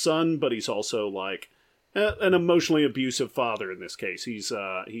as a son, but he's also like an emotionally abusive father in this case. He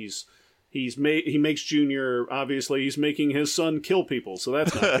makes Junior, obviously, he's making his son kill people, so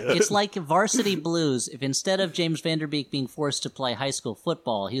that's not good. It's like Varsity Blues. If instead of James Vanderbeek being forced to play high school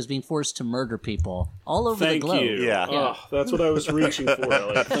football, he was being forced to murder people all over the globe. Thank you. Yeah. Oh, that's what I was reaching for,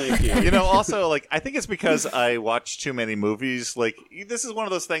 Elliot. Thank you. Also, like, I think it's because I watch too many movies. Like, this is one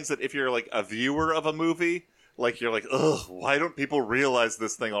of those things that if you're, like, a viewer of a movie, like, you're like, ugh, why don't people realize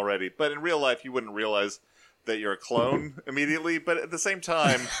this thing already? But in real life, you wouldn't realize that you're a clone immediately. But at the same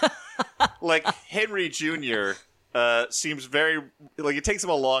time, like, Henry Jr. Seems very... Like, it takes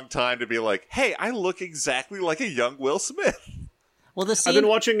him a long time to be like, hey, I look exactly like a young Will Smith. Well, the scene... I've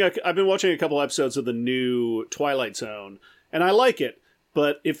been watching a couple episodes of the new Twilight Zone, and I like it,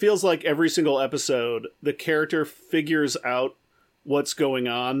 but it feels like every single episode, the character figures out what's going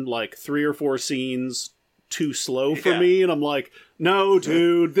on, like 3 or 4 scenes too slow for me, and I'm like, no,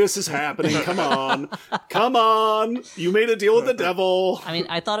 dude, this is happening. Come on, you made a deal with the devil. I mean,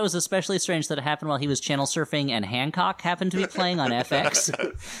 I thought it was especially strange that it happened while he was channel surfing and Hancock happened to be playing on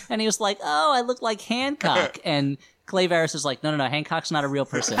FX, and he was like, oh, I look like Hancock, and Clay Varys is like, no, Hancock's not a real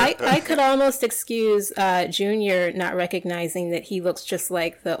person. I could almost excuse Junior not recognizing that he looks just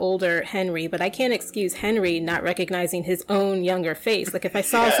like the older Henry, but I can't excuse Henry not recognizing his own younger face. Like, if I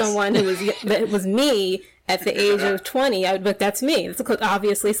saw someone that was me at the age of 20, I would be like, that's me. It's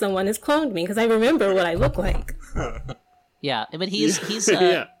obviously someone has cloned me, because I remember what I look like. Yeah, but he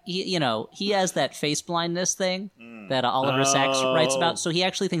has that face blindness thing that Oliver Sacks writes about. So he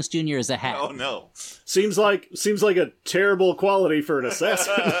actually thinks Junior is a hack. Oh no! Seems like a terrible quality for an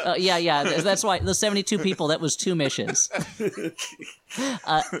assassin. Yeah. That's why the 72 people, that was 2 missions.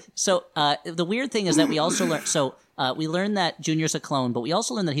 So the weird thing is that we also learn. So We learn that Junior's a clone, but we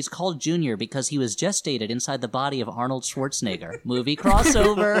also learn that he's called Junior because he was gestated inside the body of Arnold Schwarzenegger. Movie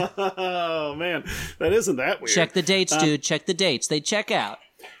crossover. Oh, man. That isn't that weird. Check the dates, dude. Check the dates. They check out.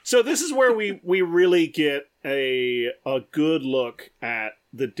 So this is where we really get a good look at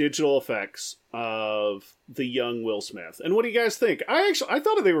the digital effects of the young Will Smith. And what do you guys think? I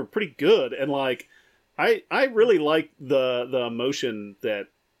thought they were pretty good, and like I really like the emotion that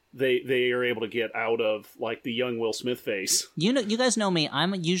they are able to get out of like the young Will Smith face. You guys know me.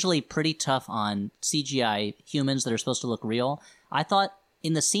 I'm usually pretty tough on CGI humans that are supposed to look real. I thought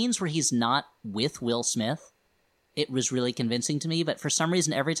in the scenes where he's not with Will Smith, it was really convincing to me, but for some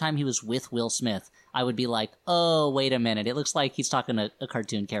reason, every time he was with Will Smith, I would be like, oh, wait a minute. It looks like he's talking to a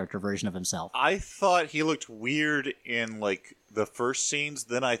cartoon character version of himself. I thought he looked weird in, like, the first scenes.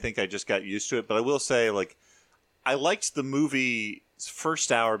 Then I think I just got used to it. But I will say, like, I liked the movie's first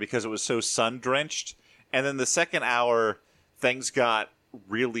hour because it was so sun-drenched. And then the second hour, things got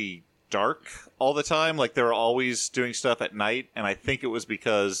really dark all the time. Like, they were always doing stuff at night. And I think it was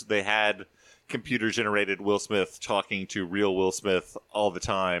because they had computer-generated Will Smith talking to real Will Smith all the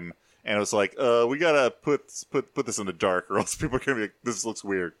time, and it was like, we gotta put this in the dark, or else people are gonna be like, this looks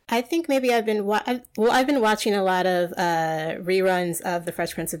weird. I think maybe I've been watching a lot of reruns of The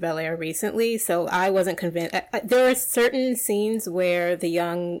Fresh Prince of Bel-Air recently, so I wasn't convinced. There are certain scenes where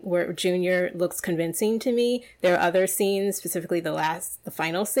where Junior looks convincing to me. There are other scenes, specifically the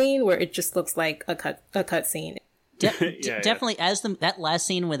final scene, where it just looks like a cut scene. Definitely, as that last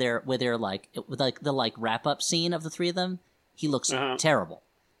scene where they're like with like the wrap up scene of the three of them, he looks terrible.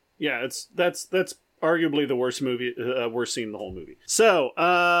 Yeah, that's arguably the worst scene in the whole movie. So,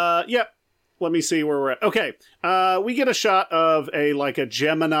 let me see where we're at. Okay, we get a shot of a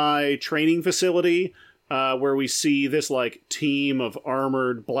Gemini training facility where we see this like team of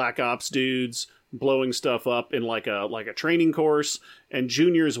armored Black Ops dudes blowing stuff up in like a training course, and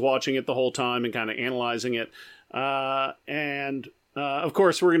Junior's watching it the whole time and kind of analyzing it. Of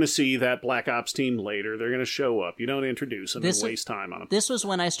course, we're going to see that Black Ops team later. They're going to show up. You don't introduce them and waste time on them. This was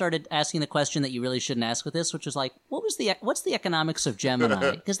when I started asking the question that you really shouldn't ask with this, which was like, what's the economics of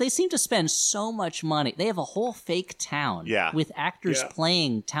Gemini? Because they seem to spend so much money. They have a whole fake town with actors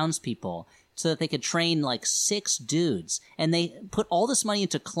playing townspeople so that they could train like 6 dudes. And they put all this money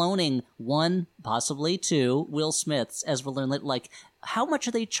into cloning 1, possibly 2, Will Smiths, as we'll learn later. Like, how much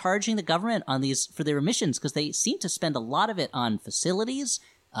are they charging the government on these for their missions? Because they seem to spend a lot of it on facilities,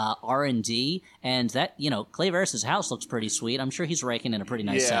 R&D, and that, Clay Verris's house looks pretty sweet. I'm sure he's raking in a pretty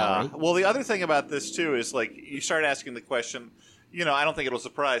nice salary. Well, the other thing about this, too, is, like, you start asking the question, I don't think it'll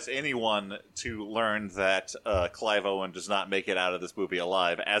surprise anyone to learn that Clive Owen does not make it out of this movie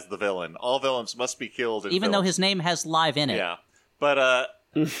alive as the villain. All villains must be killed in even films. though his name has live in it. Yeah. But,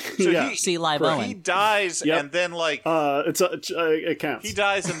 See Live Owen. He dies, and then, like... it counts. He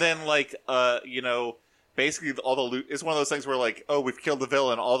dies, and then, like, basically all the it's one of those things where, like, oh, we've killed the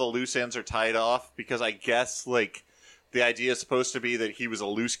villain, all the loose ends are tied off, because I guess, like, the idea is supposed to be that he was a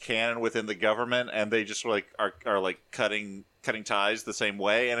loose cannon within the government, and they just, like, are like, cutting ties the same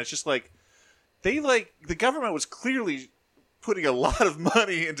way, and it's just, like, the government was clearly putting a lot of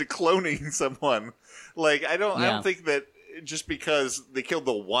money into cloning someone. Like, I don't think that just because they killed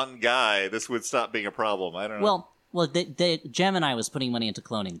the one guy, this would stop being a problem. I don't know. Well, Gemini was putting money into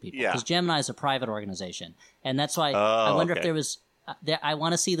cloning people. Because Gemini is a private organization. And that's why I wonder if there was... I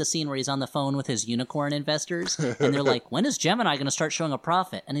want to see the scene where he's on the phone with his unicorn investors, and they're like, when is Gemini going to start showing a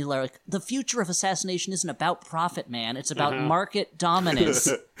profit? And he's like, the future of assassination isn't about profit, man. It's about market dominance.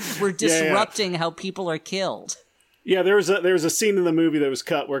 We're disrupting how people are killed. Yeah, there was a scene in the movie that was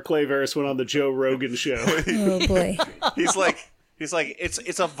cut where Clay Verris went on the Joe Rogan show. Oh boy. He's like,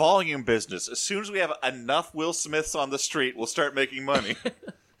 it's a volume business. As soon as we have enough Will Smiths on the street, we'll start making money.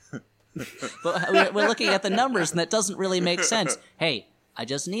 But we're looking at the numbers, and that doesn't really make sense. Hey, I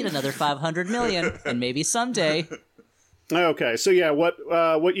just need another 500 million, and maybe someday. Okay, so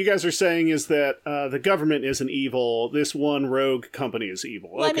what you guys are saying is that the government isn't evil. This one rogue company is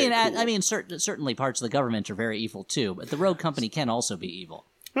evil. Well, okay, cool. Certainly parts of the government are very evil too, but the rogue company can also be evil.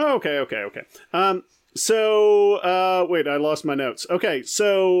 Okay. Wait, I lost my notes. Okay,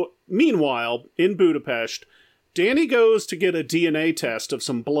 so meanwhile, in Budapest, Danny goes to get a DNA test of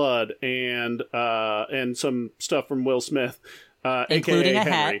some blood and some stuff from Will Smith. Including AKA a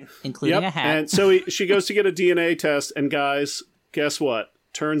hat. Henry. Including a hat. And so she goes to get a DNA test, and guys, guess what?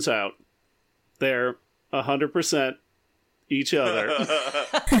 Turns out they're 100% each other.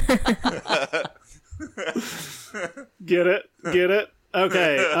 Get it?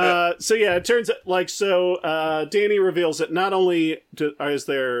 Okay. It turns out, Danny reveals that not only is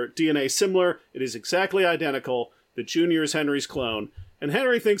their DNA similar, it is exactly identical that Junior is Henry's clone. And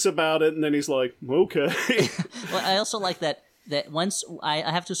Henry thinks about it, and then he's like, okay. Well, I also like that once, I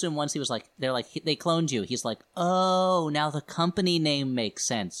have to assume once he was like, they're like, they cloned you. He's like, oh, now the company name makes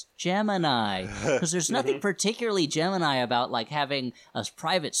sense. Gemini. Because there's nothing particularly Gemini about like having a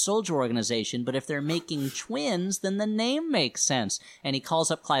private soldier organization, but if they're making twins, then the name makes sense. And he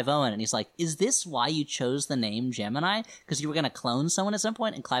calls up Clive Owen and he's like, is this why you chose the name Gemini? Because you were going to clone someone at some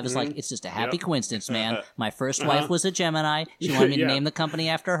point? And Clive is like, it's just a happy coincidence, man. My first wife was a Gemini. She wanted me to name the company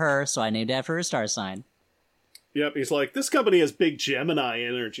after her, so I named it after her star sign. Yep, he's like, this company has big Gemini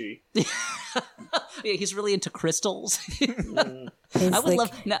energy. Yeah, he's really into crystals. I would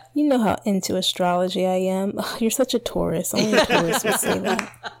love. You know how into astrology I am. Ugh, you're such a Taurus. Only a Taurus would say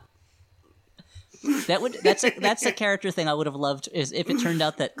that. That's a character thing I would have loved is if it turned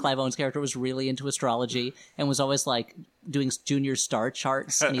out that Clive Owen's character was really into astrology and was always like doing Junior star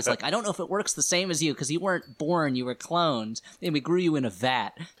charts, and he's like, I don't know if it works the same as you because you weren't born, you were cloned, and we grew you in a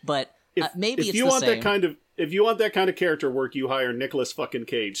vat, but maybe it's the same. If you want that kind of character work, you hire Nicolas fucking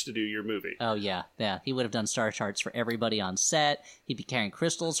Cage to do your movie. Oh, yeah. He would have done star charts for everybody on set. He'd be carrying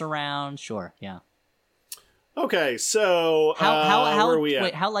crystals around. Sure, yeah. Okay, so where are we at?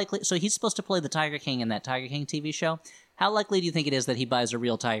 Wait, how likely... So he's supposed to play the Tiger King in that Tiger King TV show. How likely do you think it is that he buys a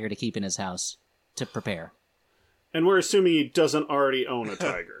real tiger to keep in his house to prepare? And we're assuming he doesn't already own a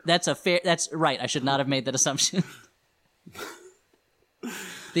tiger. That's right. I should not have made that assumption.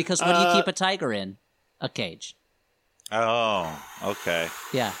 Because what do you keep a tiger in? A cage. Oh, okay.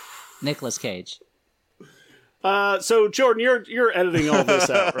 Yeah, Nicolas Cage. So Jordan, you're editing all this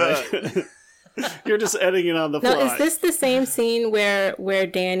out, right? You're just editing it on the fly. Now, is this the same scene where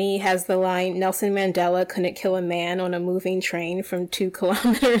Danny has the line, Nelson Mandela couldn't kill a man on a moving train from 2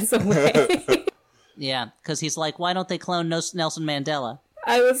 kilometers away? Yeah, because he's like, why don't they clone Nelson Mandela?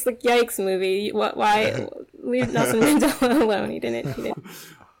 I was like, yikes, movie. Why leave Nelson Mandela alone? He didn't.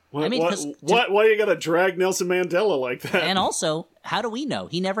 Why you gotta drag Nelson Mandela like that? And also, how do we know?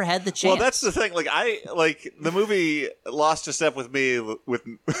 He never had the chance. Well, that's the thing. Like, the movie lost a step with me with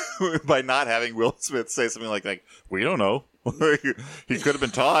by not having Will Smith say something like we don't know. He could have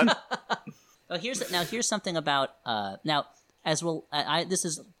been taught. Well, here's something about this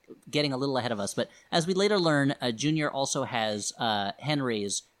is getting a little ahead of us, but as we later learn, Junior also has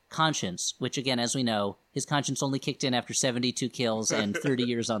Henry's conscience, which again, as we know, his conscience only kicked in after 72 kills and 30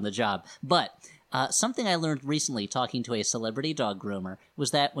 years on the job. But something I learned recently talking to a celebrity dog groomer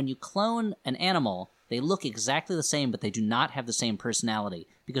was that when you clone an animal, they look exactly the same, but they do not have the same personality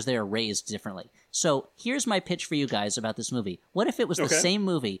because they are raised differently. So here's my pitch for you guys about this movie. What if it was the same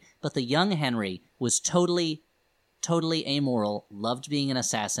movie, but the young Henry was totally amoral, loved being an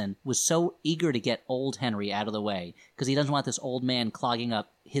assassin, was so eager to get old Henry out of the way because he doesn't want this old man clogging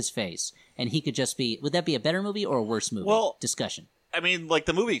up his face, and he could just be... Would that be a better movie or a worse movie? Well, discussion. I mean, like,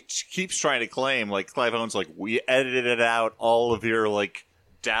 the movie keeps trying to claim, like, Clive Owen's like, we edited out all of your, like,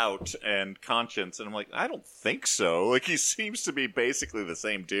 doubt and conscience, and I'm like, I don't think so. Like, he seems to be basically the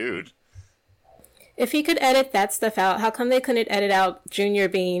same dude. If he could edit that stuff out, how come they couldn't edit out Junior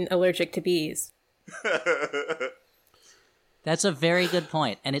being allergic to bees? That's a very good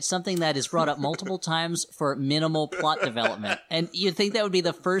point, and it's something that is brought up multiple times for minimal plot development. And you'd think that would be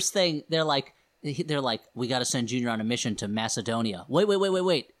the first thing. They're like, we got to send Junior on a mission to Macedonia.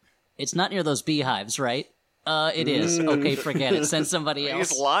 Wait. It's not near those beehives, right? It is. Okay, forget it. Send somebody else.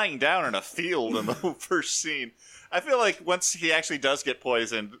 He's lying down in a field in the first scene. I feel like once he actually does get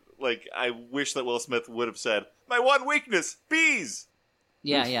poisoned, like, I wish that Will Smith would have said, my one weakness, bees!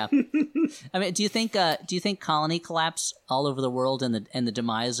 Yeah. I mean, do you think colony collapse all over the world and the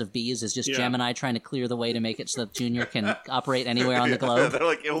demise of bees is just Gemini trying to clear the way to make it so that Junior can operate anywhere on the globe? They're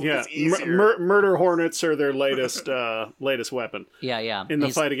like, it's easier. Murder hornets are their latest weapon. Yeah. In the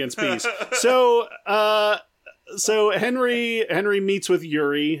fight against bees. So Henry meets with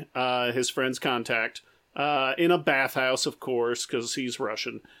Yuri, his friend's contact, in a bathhouse, of course, because he's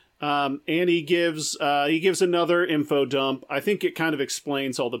Russian. And he gives another info dump. I think it kind of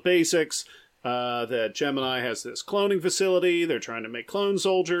explains all the basics. That Gemini has this cloning facility. They're trying to make clone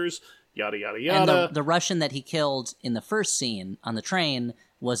soldiers. Yada yada yada. And the Russian that he killed in the first scene on the train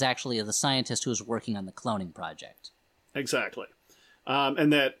was actually the scientist who was working on the cloning project. Exactly.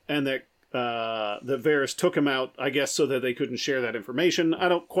 And that Varys took him out, I guess, so that they couldn't share that information. I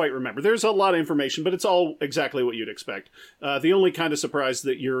don't quite remember. There's a lot of information, but it's all exactly what you'd expect. The only kind of surprise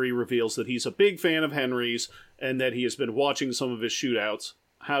that Yuri reveals that he's a big fan of Henry's and that he has been watching some of his shootouts.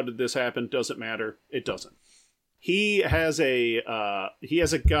 How did this happen? Doesn't matter. It doesn't. He has a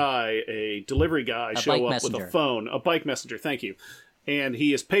delivery guy, show up with a phone, a bike messenger. Thank you. and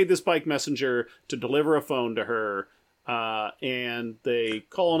he has paid this bike messenger to deliver a phone to her, and they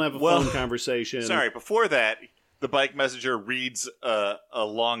call and have a phone conversation. Sorry, before that, the bike messenger reads a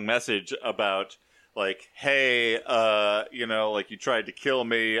long message about, like, hey, like, you tried to kill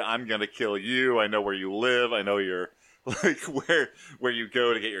me, I'm gonna kill you, I know where you live, I know you're, like, where you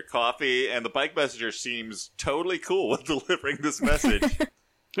go to get your coffee, and the bike messenger seems totally cool with delivering this message.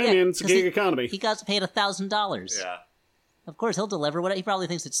 Hey, man, it's a gig economy. He got paid $1,000. Yeah. Of course, he'll deliver what he probably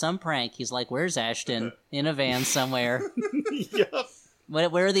thinks it's some prank. He's like, "Where's Ashton? In a van somewhere." Yep.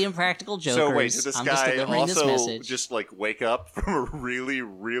 Where are the impractical jokers? So wait, did this I'm guy just also this message. just, like, wake up from a really,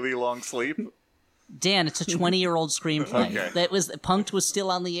 really long sleep? Dan, it's a 20-year-old screenplay. Okay. Punk'd was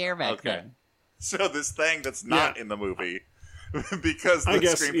still on the air back then. So this thing that's not in the movie, because the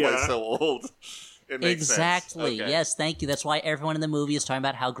screenplay's so old, it makes exactly. sense. Okay. Yes, thank you. That's why everyone in the movie is talking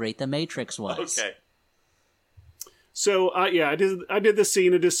about how great The Matrix was. Okay. So, I did this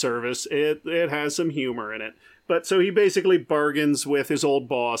scene a disservice. It has some humor in it. But so he basically bargains with his old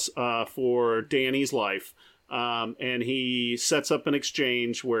boss for Danny's life. And he sets up an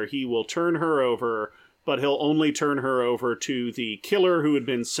exchange where he will turn her over, but he'll only turn her over to the killer who had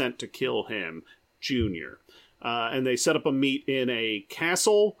been sent to kill him, Junior. And they set up a meet in a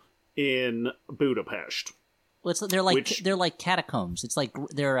castle in Budapest. Well, they're like catacombs. It's like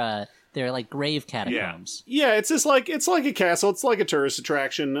they're like grave catacombs. Yeah, it's like a castle. It's like a tourist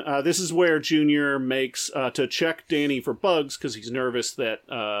attraction. This is where Junior makes to check Danny for bugs because he's nervous that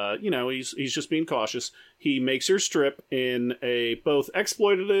he's just being cautious. He makes her strip in a both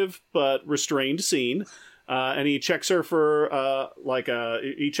exploitative but restrained scene, and he checks her for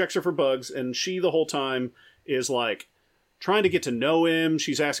bugs, and she the whole time is like trying to get to know him.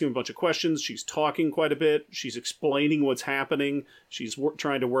 She's asking him a bunch of questions. She's talking quite a bit. She's explaining what's happening. She's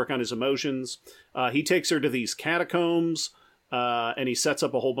trying to work on his emotions. He takes her to these catacombs, and he sets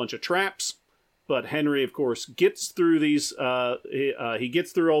up a whole bunch of traps. But Henry, of course, gets through these. He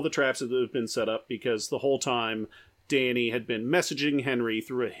gets through all the traps that have been set up because the whole time Danny had been messaging Henry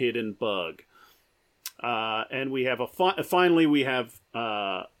through a hidden bug. And we have finally we have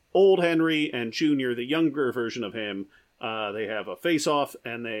old Henry and Junior, the younger version of him. They have a face-off,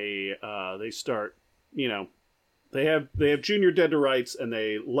 and they start, they have Junior dead to rights, and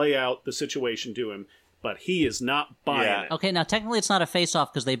they lay out the situation to him, but he is not buying it. Okay, now technically it's not a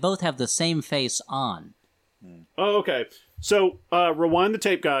face-off because they both have the same face on. Oh, okay. So rewind the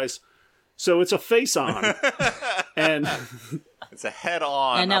tape, guys. So it's a face-on, and it's a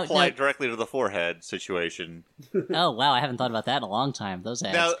head-on applied directly to the forehead situation. Oh, wow, I haven't thought about that in a long time, those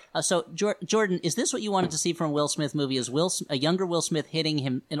ads. Now, so, Jordan, is this what you wanted to see from a Will Smith movie? Is a younger Will Smith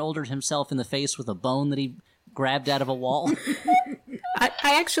hitting an older himself in the face with a bone that he grabbed out of a wall? I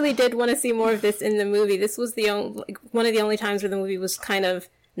actually did want to see more of this in the movie. This was one of the only times where the movie was kind of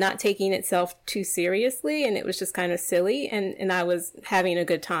not taking itself too seriously, and it was just kind of silly, and I was having a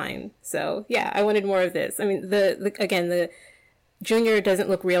good time. So, yeah, I wanted more of this. I mean, the Junior doesn't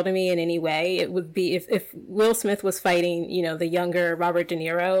look real to me in any way. It would be if Will Smith was fighting, the younger Robert De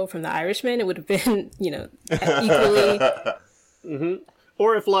Niro from The Irishman, it would have been, equally. Mm-hmm.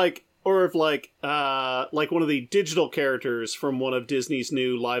 Or if one of the digital characters from one of Disney's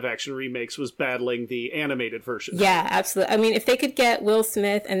new live action remakes was battling the animated version. Yeah, absolutely. I mean, if they could get Will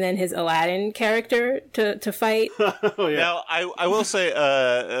Smith and then his Aladdin character to fight. Oh, yeah. Now, I will say,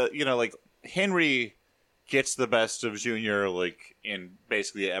 Henry gets the best of Junior, like, in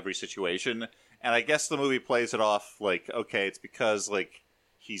basically every situation. And I guess the movie plays it off like, okay, it's because, like,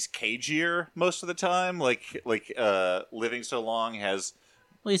 he's cagier most of the time. Living so long has...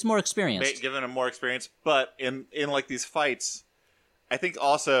 Well, he's more experienced. Given him more experience. But in like, these fights, I think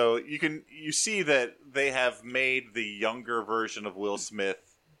also you see that they have made the younger version of Will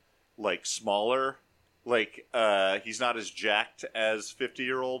Smith, like, smaller. Like, he's not as jacked as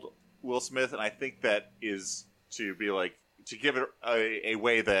 50-year-old Will Smith, and I think that is to give it a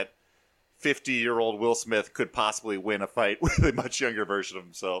way that 50-year-old Will Smith could possibly win a fight with a much younger version of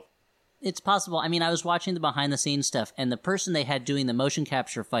himself. It's possible. I mean, I was watching the behind-the-scenes stuff, and the person they had doing the motion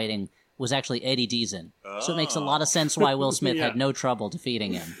capture fighting was actually Eddie Deason. Oh. So it makes a lot of sense why Will Smith had no trouble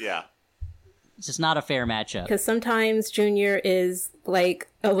defeating him. Yeah. It's just not a fair matchup. Because sometimes Junior is like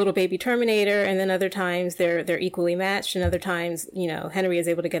a little baby Terminator, and then other times they're equally matched, and other times, Henry is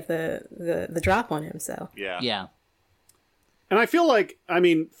able to get the drop on him. So yeah. And I feel like,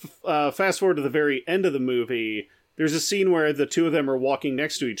 fast forward to the very end of the movie, there's a scene where the two of them are walking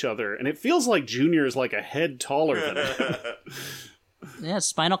next to each other, and it feels like Junior is like a head taller than him. Yeah,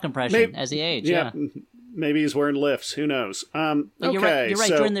 spinal compression as he ages. Yeah. Maybe he's wearing lifts. Who knows? Okay, you're right,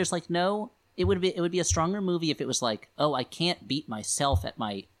 so... Jordan. There's like no. it would be a stronger movie if it was like, oh, I can't beat myself at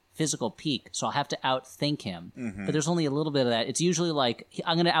my physical peak, so I'll have to outthink him. But there's only a little bit of that. It's usually like,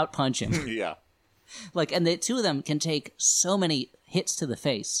 I'm going to outpunch him. Yeah. Like, and the two of them can take so many hits to the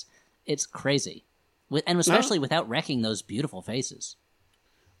face. It's crazy. And especially without wrecking those beautiful faces.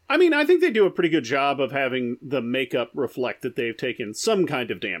 I mean, I think they do a pretty good job of having the makeup reflect that they've taken some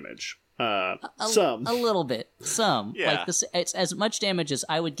kind of damage. Some. A little bit. Some. Yeah. Like, it's as much damage as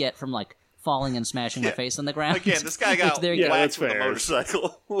I would get from, like, falling and smashing my face on the ground. Again, this guy got whacked with a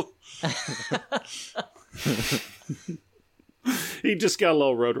motorcycle. He just got a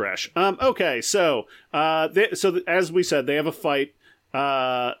little road rash. Okay, so as we said, they have a fight.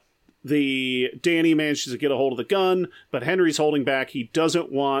 The Danny manages to get a hold of the gun, but Henry's holding back. He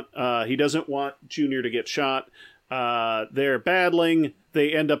doesn't want Junior to get shot. They're battling.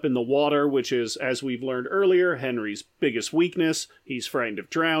 They end up in the water, which is, as we've learned earlier, Henry's biggest weakness. He's frightened of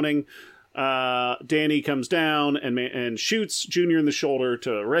drowning. Danny comes down and shoots Junior in the shoulder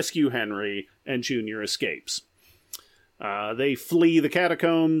to rescue Henry, and Junior escapes. They flee the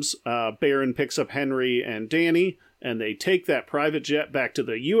catacombs. Baron picks up Henry and Danny, and they take that private jet back to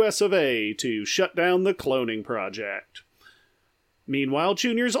the US of A to shut down the cloning project. Meanwhile,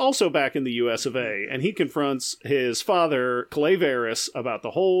 Junior's also back in the US of A, and he confronts his father, Clay Varys, about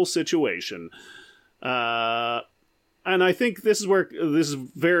the whole situation. And I think this is where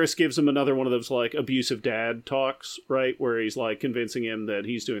Varys gives him another one of those, like, abusive dad talks, right? Where he's, like, convincing him that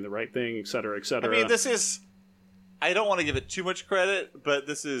he's doing the right thing, et cetera, et cetera. I mean, this is... I don't want to give it too much credit, but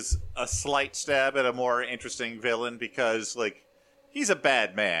this is a slight stab at a more interesting villain because, like, he's a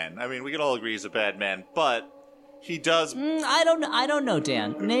bad man. I mean, we can all agree he's a bad man, but he does... I don't know,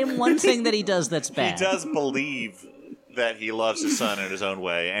 Dan. Name one thing that he does that's bad. He does believe that he loves his son in his own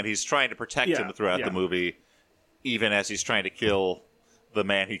way, and he's trying to protect him throughout the movie, even as he's trying to kill the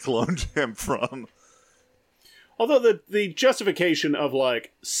man he cloned him from. Although the justification of,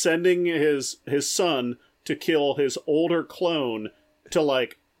 like, sending his son to kill his older clone to,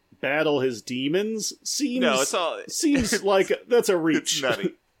 like, battle his demons seems like that's a reach. It's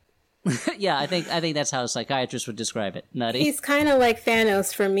nutty. Yeah, I think that's how a psychiatrist would describe it. Nutty. He's kind of like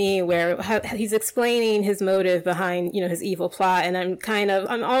Thanos for me, where he's explaining his motive behind, his evil plot, and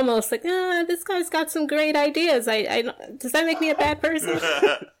I'm almost like, this guy's got some great ideas. Does that make me a bad person?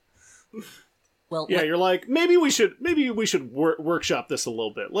 Well, yeah, you're like, maybe we should workshop this a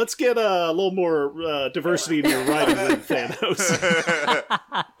little bit. Let's get a little more diversity in your writing than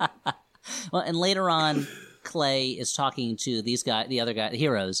Thanos. Well, and later on, Clay is talking to the other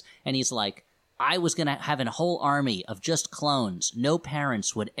heroes, and he's like, I was going to have a whole army of just clones. No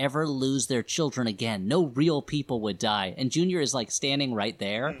parents would ever lose their children again. No real people would die. And Junior is, like, standing right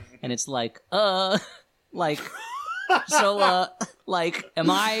there, and it's like, like... So, am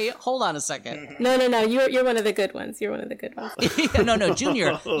I... Hold on a second. No, you're one of the good ones. You're one of the good ones. No,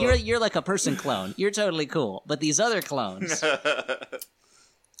 Junior, you're like a person clone. You're totally cool. But these other clones...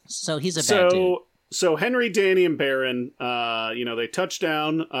 So he's a bad dude. So Henry, Danny, and Baron, they touch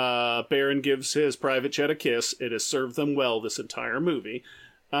down. Baron gives his private jet a kiss. It has served them well this entire movie.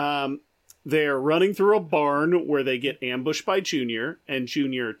 They're running through a barn where they get ambushed by Junior, and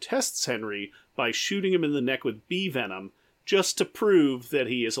Junior tests Henry by shooting him in the neck with bee venom, just to prove that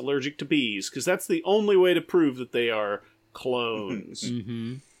he is allergic to bees, because that's the only way to prove that they are clones.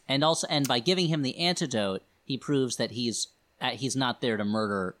 Mm-hmm. And by giving him the antidote, he proves that he's not there to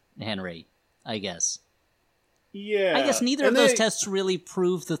murder Henry, I guess. Yeah. I guess neither of those tests really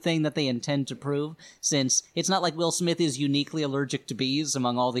prove the thing that they intend to prove, since it's not like Will Smith is uniquely allergic to bees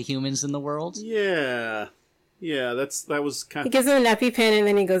among all the humans in the world. Yeah. Yeah, that was kind of... He gives him an EpiPen and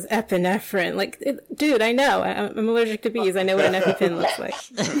then he goes, epinephrine. Like, dude, I know. I'm allergic to bees. I know what an EpiPen looks like.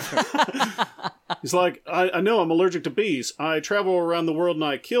 He's like, I know I'm allergic to bees. I travel around the world and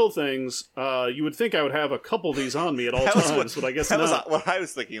I kill things. You would think I would have a couple of these on me at all times, but I guess not. That was what I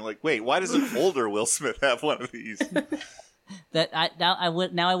was thinking. Like, wait, why doesn't older Will Smith have one of these? Now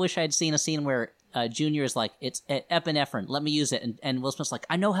I wish I'd seen a scene where Junior is like, it's epinephrine, let me use it, and Will Smith's like,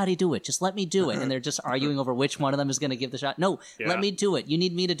 I know how to do it, just let me do it, and they're just arguing over which one of them is going to give the shot. No, let me do it. You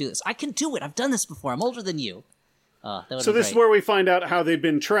need me to do this. I can do it. I've done this before. I'm older than you. So this is where we find out how they've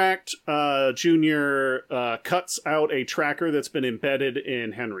been tracked. Junior cuts out a tracker that's been embedded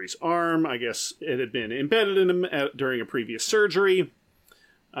in Henry's arm. I guess it had been embedded in him during a previous surgery.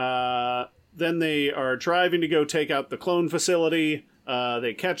 Then they are driving to go take out the clone facility.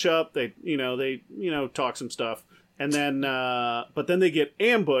 They catch up. They talk some stuff, and then but then they get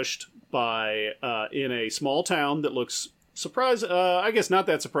ambushed by in a small town that looks I guess not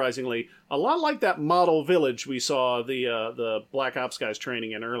that surprisingly, a lot like that model village we saw the Black Ops guys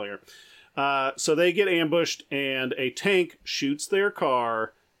training in earlier. So they get ambushed, and a tank shoots their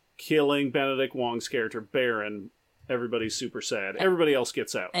car, killing Benedict Wong's character, Baron. Everybody's super sad. Everybody else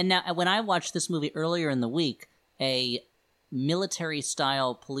gets out. And now, when I watched this movie earlier in the week, a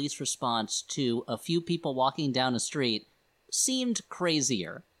military-style police response to a few people walking down a street seemed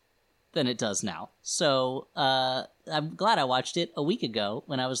crazier than it does now. So I'm glad I watched it a week ago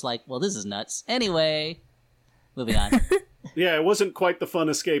when I was like, well, this is nuts. Anyway, moving on. Yeah, it wasn't quite the fun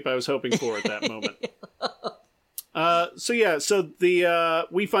escape I was hoping for at that moment. So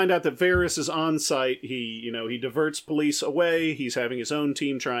we find out that Varys is on site. He diverts police away. He's having his own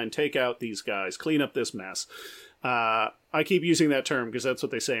team try and take out these guys, clean up this mess. I keep using that term because that's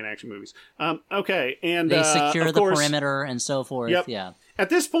what they say in action movies. Okay, and they secure of the course, perimeter and so forth. Yep. Yeah. At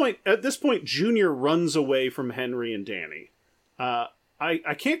this point, Junior runs away from Henry and Danny.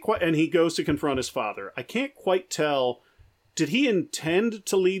 I can't quite, and he goes to confront his father. I can't quite tell. Did he intend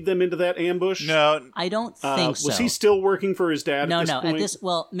to lead them into that ambush? No, I don't think so. Was he still working for his dad? No, at this point? At this,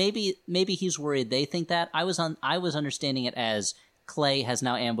 well, maybe he's worried they think that. I was understanding it as Clay has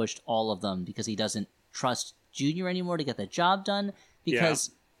now ambushed all of them because he doesn't trust Junior anymore to get the job done.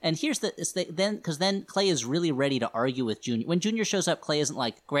 Because and here's then Clay is really ready to argue with Junior. When Junior shows up, Clay isn't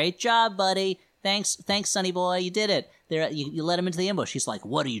like, "Great job, buddy. Thanks, Sonny boy, you did it." You let him into the ambush. He's like,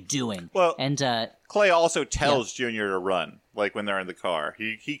 "What are you doing?" Well, and Clay also tells Junior to run, like when they're in the car.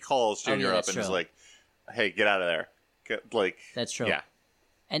 He calls Junior up and is like, "Hey, get out of there!" That's true. Yeah,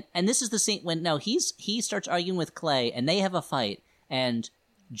 and this is the scene when he starts arguing with Clay, and they have a fight, and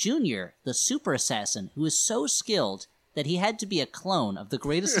Junior, the super assassin, who is so skilled that he had to be a clone of the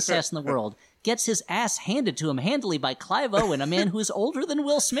greatest assassin in the world, gets his ass handed to him handily by Clive Owen, a man who is older than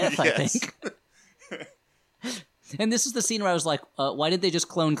Will Smith, I think. And this is the scene where I was like, why did they just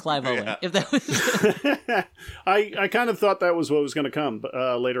clone Clive Owen? Yeah. If that was... I kind of thought that was what was going to come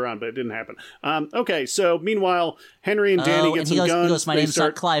later on, but it didn't happen. Okay, so meanwhile, Henry and Danny get some guns. He goes, my name's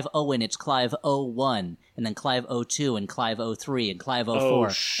not Clive Owen, it's Clive 01, and then Clive 02, and Clive 03, and Clive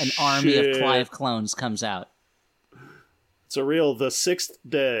 04. An army of Clive clones comes out. It's the sixth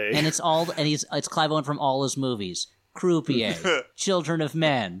day. And it's Clive Owen from all his movies. Croupier, Children of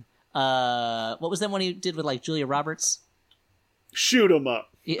Men. What was that one he did with like Julia Roberts? Shoot 'em up.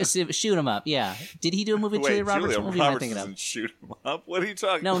 Shoot 'em up. Yeah. Did he do a movie with Julia Roberts? Julia What movie Roberts am I thinking of? didn't shoot 'em up. What are you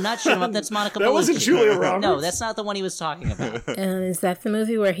talking? No, not Shoot 'em up. That's Monica Bellucci. That wasn't Julia Roberts. No, that's not the one he was talking about. Is that the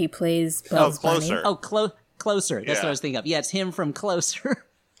movie where he plays Bugs Bunny? Closer. Oh, Closer. That's what I was thinking of. Yeah, it's him from Closer.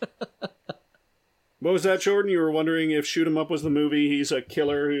 What was that, Jordan? You were wondering if Shoot 'em Up was the movie he's a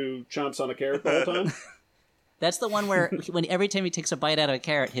killer who chomps on a carrot the whole time? That's the one where when every time he takes a bite out of a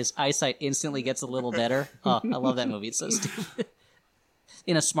carrot, his eyesight instantly gets a little better. Oh, I love that movie. It's so stupid.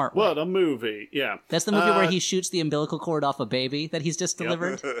 In a smart way. What a movie. Yeah. That's the movie where he shoots the umbilical cord off a baby that he's just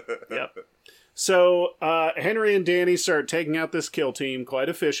delivered. Yep. So Henry and Danny start taking out this kill team quite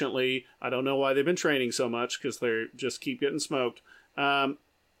efficiently. I don't know why they've been training so much because they just keep getting smoked.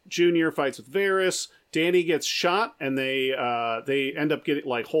 Junior fights with Varys. Danny gets shot, and they end up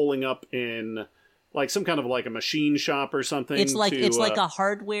getting holing up in some kind of a machine shop or something. It's like a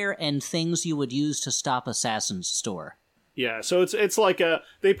hardware and things you would use to stop assassins store. Yeah, so it's like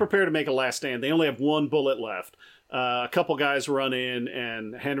they prepare to make a last stand. They only have one bullet left. A couple guys run in,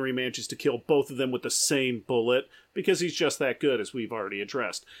 and Henry manages to kill both of them with the same bullet because he's just that good, as we've already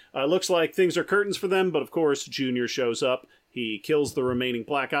addressed. Looks like things are curtains for them, but of course Junior shows up. He kills the remaining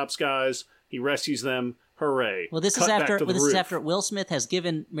Black Ops guys. He rescues them. Hooray! Well, this is after Will Smith has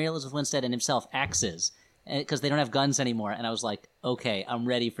given Mary Elizabeth Winstead and himself axes because they don't have guns anymore. And I was like, okay, I'm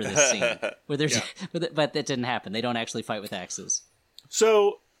ready for this scene. But that didn't happen. They don't actually fight with axes.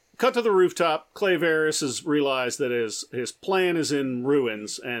 So, cut to the rooftop. Clay Varys has realized that his plan is in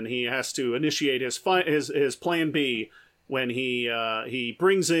ruins, and he has to initiate his plan B when he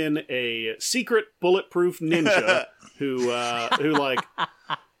brings in a secret bulletproof ninja who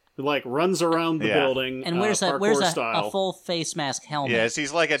runs around the building and wears a full face mask helmet. Yes,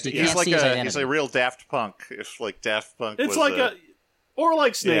 he's a real Daft Punk. If Daft Punk, it's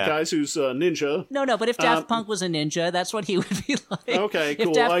like Snake Eyes, who's a ninja. No, but if Daft Punk was a ninja, that's what he would be like. Okay,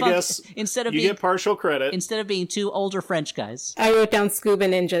 cool. I guess you get partial credit instead of being two older French guys. I wrote down Scuba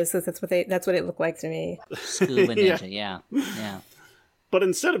Ninjas, so that's what it looked like to me. Scuba Ninja, yeah. But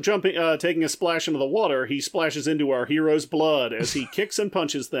instead of taking a splash into the water, he splashes into our hero's blood as he kicks and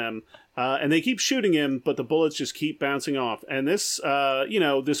punches them. And they keep shooting him, but the bullets just keep bouncing off. And this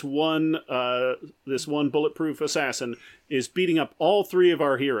one bulletproof assassin is beating up all three of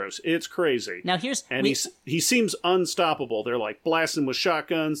our heroes. It's crazy. Now he seems unstoppable. They're blasting with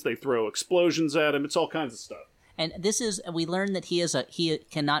shotguns. They throw explosions at him. It's all kinds of stuff. And we learn that he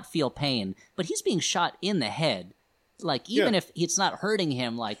cannot feel pain, but he's being shot in the head. Like, even if it's not hurting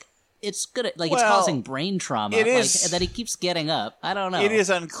him, like, it's good. Like, it's causing brain trauma. It is, that he keeps getting up. I don't know. It is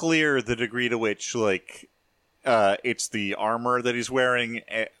unclear the degree to which, like, it's the armor that he's wearing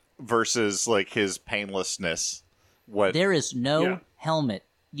versus, like, his painlessness. There is no helmet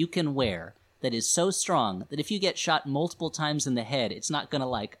you can wear that is so strong that if you get shot multiple times in the head, it's not going to,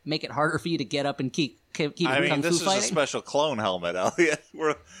 like, make it harder for you to get up and keep kung fu fighting. This is a special clone helmet, Elliot.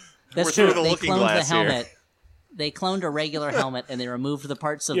 We're That's through true. the They looking cloned glass the helmet. here. They cloned a regular helmet and they removed the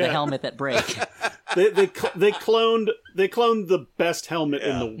parts of the helmet that break. They cloned the best helmet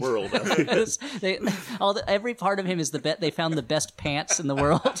in the world. Every part of him is the best. They found the best pants in the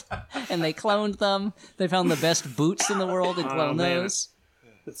world, and they cloned them. They found the best boots in the world and cloned those.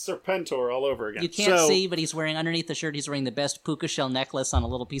 It's Serpentor all over again. You can't see, but he's wearing underneath the shirt. He's wearing the best puka shell necklace on a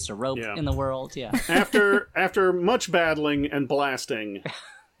little piece of rope in the world. Yeah. After much battling and blasting,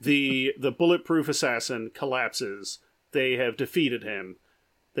 the bulletproof assassin collapses. They have defeated him.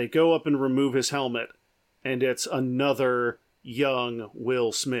 They go up and remove his helmet, and it's another young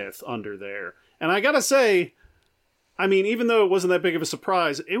Will Smith under there. And I gotta say, I mean, even though it wasn't that big of a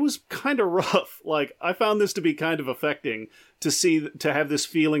surprise, it was kind of rough. Like, I found this to be kind of affecting to have this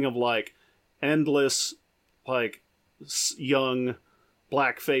feeling of, like, endless, like, young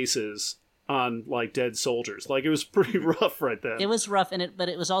black faces on, like, dead soldiers. Like, it was pretty rough right then. It was rough, but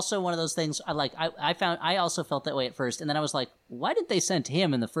it was also one of those things. I also felt that way at first, and then I was like, why did they send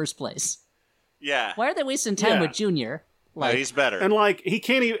him in the first place? Yeah. Why are they wasting time with Junior? Like, no, he's better. And, like, he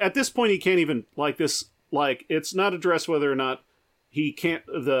can't even, at this point, he can't even, like, this, like, it's not addressed whether or not he can't,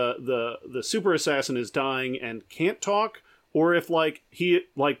 the super assassin is dying and can't talk, or if, like,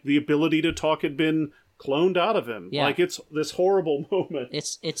 the ability to talk had been cloned out of him. Yeah. Like, it's this horrible moment.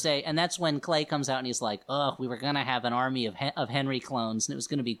 And that's when Clay comes out and he's like, "Oh, we were gonna have an army of Henry clones, and it was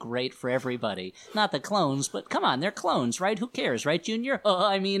gonna be great for everybody. Not the clones, but come on, they're clones, right? Who cares, right, Junior?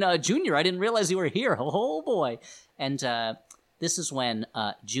 Junior, I didn't realize you were here. Oh boy!" And this is when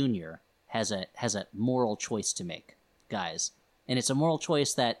Junior has a moral choice to make, guys. And it's a moral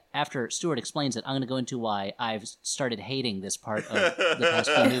choice that, after Stuart explains it, I'm going to go into why I've started hating this part of the past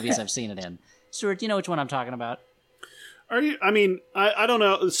few movies I've seen it in. Stuart, do you know which one I'm talking about? Are you? I mean, I don't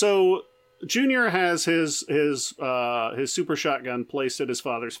know. So Junior has his super shotgun placed at his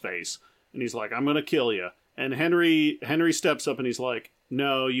father's face, and he's like, "I'm going to kill you." And Henry steps up and he's like,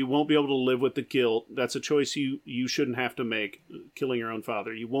 "No, you won't be able to live with the guilt. That's a choice you shouldn't have to make. Killing your own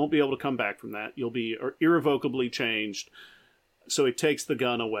father. You won't be able to come back from that. You'll be irrevocably changed." So he takes the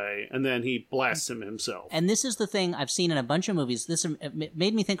gun away, and then he blasts him himself. And this is the thing I've seen in a bunch of movies. This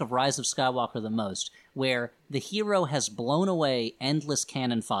made me think of Rise of Skywalker the most, where the hero has blown away endless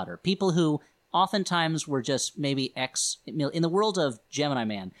cannon fodder. People who oftentimes were just maybe in the world of Gemini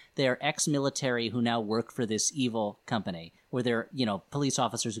Man, they're ex-military who now work for this evil company, where they're, police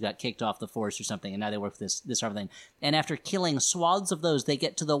officers who got kicked off the force or something, and now they work for this sort of thing. And after killing swaths of those, they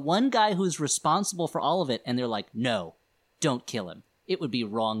get to the one guy who's responsible for all of it, and they're like, "No. Don't kill him. It would be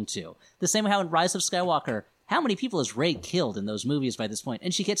wrong to." The same way how in Rise of Skywalker, how many people has Rey killed in those movies by this point?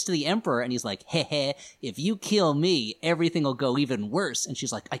 And she gets to the Emperor and he's like, "Heh, if you kill me, everything will go even worse." And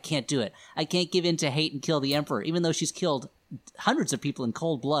she's like, "I can't do it. I can't give in to hate and kill the Emperor," even though she's killed hundreds of people in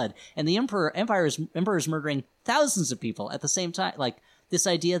cold blood. And the Emperor is murdering thousands of people at the same time. Like, this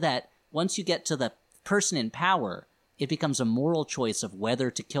idea that once you get to the person in power, it becomes a moral choice of whether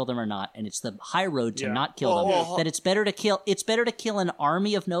to kill them or not, and it's the high road to not kill them. That it's better to kill an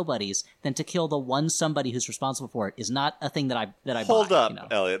army of nobodies than to kill the one somebody who's responsible for it is not a thing that I hold buy, up,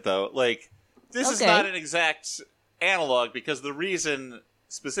 Elliot. Though, like, this is not an exact analog, because the reason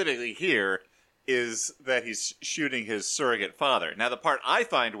specifically here is that he's shooting his surrogate father. Now, the part I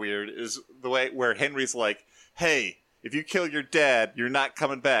find weird is the way where Henry's like, "Hey, if you kill your dad, you're not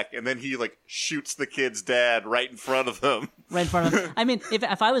coming back." And then he, like, shoots the kid's dad right in front of him. Right in front of him. I mean,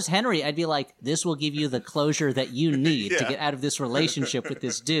 if I was Henry, I'd be like, "This will give you the closure that you need to get out of this relationship with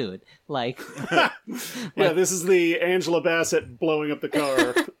this dude." Like, this is the Angela Bassett blowing up the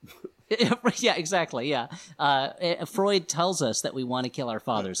car. Yeah, exactly. Yeah. Freud tells us that we want to kill our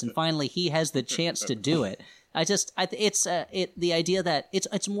fathers, and finally he has the chance to do it. It's the idea that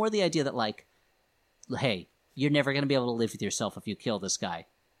it's more the idea that, like, hey, you're never going to be able to live with yourself if you kill this guy.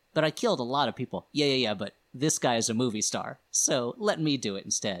 But I killed a lot of people. Yeah, but this guy is a movie star, so let me do it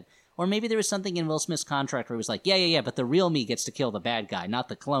instead. Or maybe there was something in Will Smith's contract where he was like, yeah, but the real me gets to kill the bad guy, not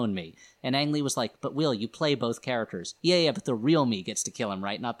the clone me. And Ang Lee was like, "But Will, you play both characters." Yeah, but the real me gets to kill him,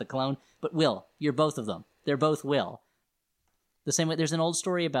 right? Not the clone. But Will, you're both of them. They're both Will. The same way, there's an old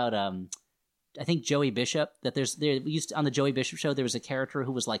story about I think Joey Bishop, that on the Joey Bishop show, there was a character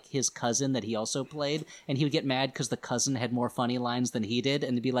who was like his cousin that he also played, and he would get mad because the cousin had more funny lines than he did,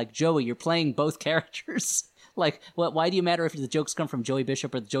 and to be like, Joey, you're playing both characters. Like, why do you matter if the jokes come from Joey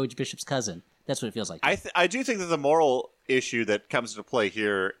Bishop or Joey Bishop's cousin? That's what it feels like. I do think that the moral issue that comes into play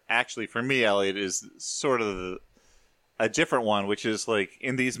here, actually, for me, Elliot, is sort of a different one, which is like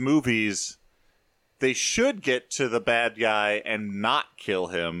in these movies, they should get to the bad guy and not kill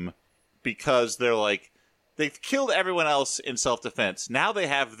him because they're like, they've killed everyone else in self-defense. Now they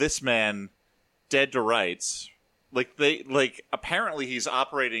have this man dead to rights. Apparently he's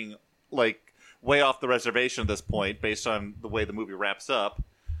operating like way off the reservation at this point based on the way the movie wraps up.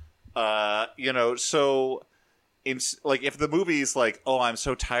 So if the movie's like, oh, I'm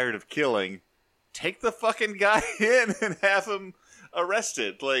so tired of killing, take the fucking guy in and have him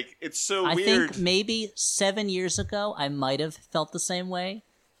arrested. Like, it's so weird. I think maybe 7 years ago I might have felt the same way,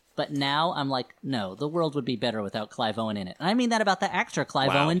 but now I'm like, no, the world would be better without Clive Owen in it. And I mean that about the actor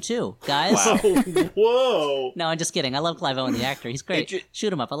Clive Owen too, guys. Wow. Whoa! No, I'm just kidding. I love Clive Owen, the actor. He's great.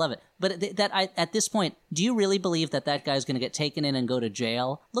 Shoot him up. I love it. But at this point, do you really believe that guy's going to get taken in and go to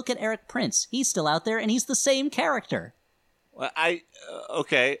jail? Look at Eric Prince. He's still out there, and he's the same character. Well, I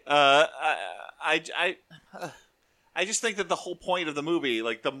just think that the whole point of the movie,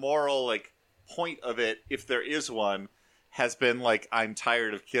 like the moral, like point of it, if there is one, has been like, I'm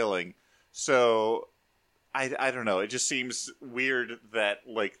tired of killing. So I don't know. It just seems weird that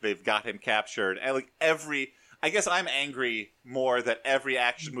like they've got him captured, and like I guess I'm angry more that every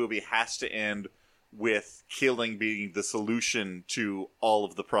action movie has to end with killing being the solution to all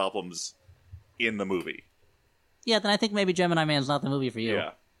of the problems in the movie. Yeah, then I think maybe Gemini Man's not the movie for you.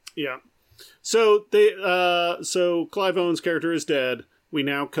 Yeah. So so Clive Owen's character is dead. We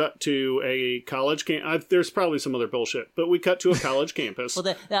now cut to a college camp. There's probably some other bullshit, but we cut to a college campus.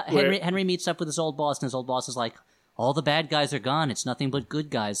 Well, Henry meets up with his old boss, and his old boss is like, all the bad guys are gone. It's nothing but good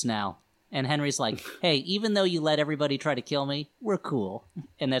guys now. And Henry's like, hey, even though you let everybody try to kill me, we're cool.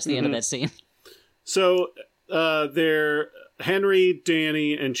 And that's the end of that scene. So Henry,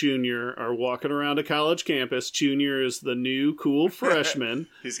 Danny, and Junior are walking around a college campus. Junior is the new cool freshman.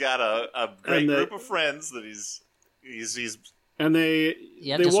 He's got a great group of friends that he's and they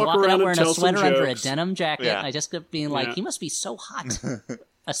just walk around and wearing tell a sweater some jokes. under a denim jacket. Yeah. And I just kept being like, he must be so hot.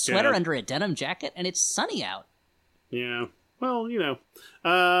 A sweater under a denim jacket, and it's sunny out. Yeah. Well,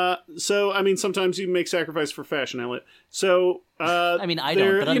 so, I mean, sometimes you make sacrifice for fashion, Elliot. So, I mean, I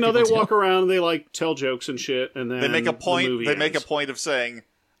don't, but other people they do. walk around and they, like, tell jokes and shit, and then they make a point. They make a point of saying,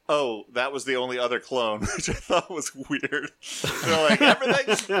 oh, that was the only other clone, which I thought was weird. They're like,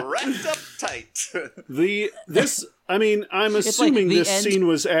 everything's wrapped up tight. I'm assuming this scene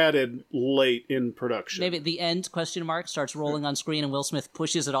was added late in production. Maybe the end ? Starts rolling on screen, and Will Smith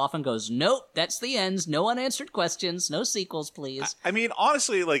pushes it off and goes, nope, that's the end. No unanswered questions. No sequels, please. I mean,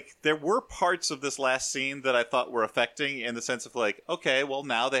 honestly, like, there were parts of this last scene that I thought were affecting in the sense of, like, okay, well,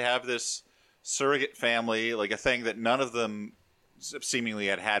 now they have this surrogate family, like a thing that none of them seemingly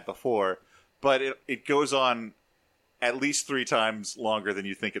had before, but it goes on at least 3 times longer than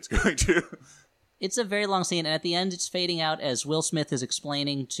you think it's going to. It's a very long scene, and at the end it's fading out as Will Smith is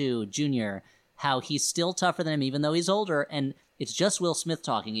explaining to Junior how he's still tougher than him even though he's older, and it's just Will Smith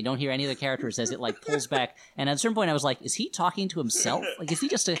talking. You don't hear any of the characters as it like pulls back. And at a certain point I was like, is he talking to himself? Like, is he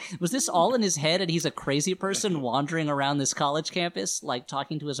just was this all in his head and he's a crazy person wandering around this college campus like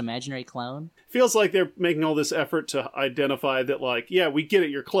talking to his imaginary clone? Feels like they're making all this effort to identify that, like, yeah, we get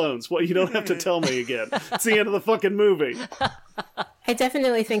it, you're clones. Well, you don't have to tell me again. It's the end of the fucking movie. I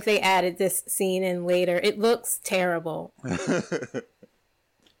definitely think they added this scene in later. It looks terrible.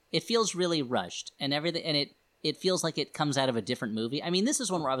 It feels really rushed, and everything, and it feels like it comes out of a different movie. I mean, this is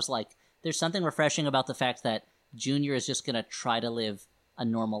one where I was like, there's something refreshing about the fact that Junior is just going to try to live a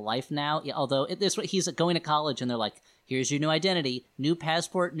normal life now. Yeah, although he's going to college, and they're like, here's your new identity, new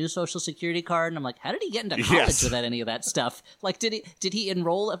passport, new social security card. And I'm like, how did he get into college without any of that stuff? Like, did he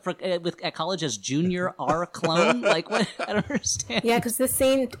enroll at college as Junior R clone? Like, what? I don't understand. Yeah, because this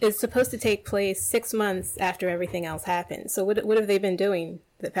scene is supposed to take place 6 months after everything else happened. So what have they been doing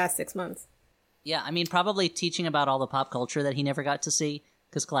the past 6 months? Yeah, I mean, probably teaching about all the pop culture that he never got to see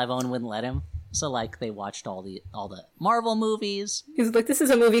because Clive Owen wouldn't let him. So, like, they watched all the Marvel movies. He's like, this is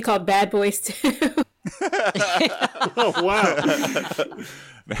a movie called Bad Boys 2. Oh, wow.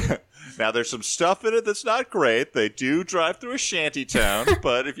 Now, there's some stuff in it that's not great. They do drive through a shanty town,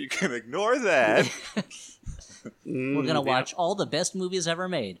 but if you can ignore that... We're going to watch all the best movies ever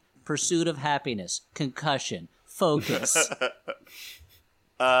made. Pursuit of Happiness, Concussion, Focus.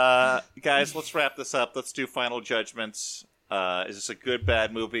 Guys, let's wrap this up. Let's do final judgments. Is this a good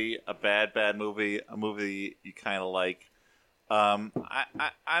bad movie? A bad movie? A movie you kind of like? I'm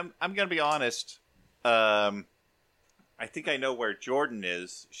gonna be honest. I think I know where Jordan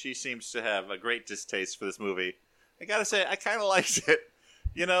is. She seems to have a great distaste for this movie. I gotta say, I kind of liked it.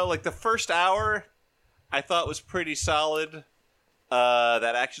 You know, like the first hour, I thought was pretty solid.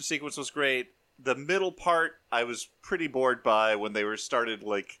 That action sequence was great. The middle part, I was pretty bored by when they started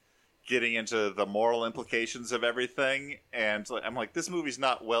like getting into the moral implications of everything, and I'm like, this movie's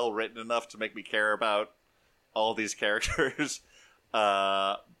not well written enough to make me care about all these characters.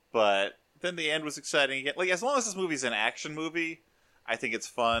 But then the end was exciting again. Like, as long as this movie's an action movie, I think it's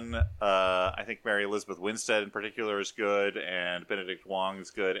fun. I think Mary Elizabeth Winstead in particular is good, and Benedict Wong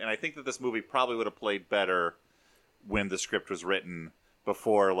is good. And I think that this movie probably would have played better when the script was written,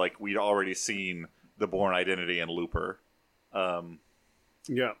 before like we'd already seen The Bourne Identity and Looper.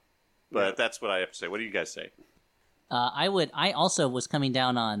 Yeah. But that's what I have to say. What do you guys say? I also was coming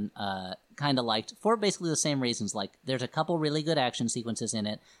down on kind of liked, for basically the same reasons. Like, there's a couple really good action sequences in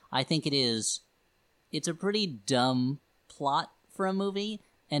it. I think it's a pretty dumb plot for a movie,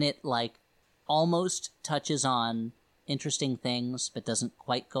 and it like almost touches on interesting things, but doesn't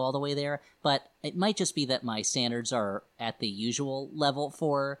quite go all the way there. But it might just be that my standards are at the usual level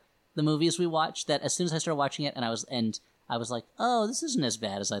for the movies we watch, that as soon as I started watching it, and I was like, oh, this isn't as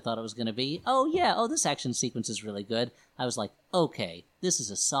bad as I thought it was going to be. Oh, yeah. Oh, this action sequence is really good. I was like, okay, this is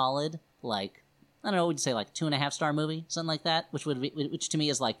a solid, like, I don't know, would you say like 2.5-star movie? Something like that, which to me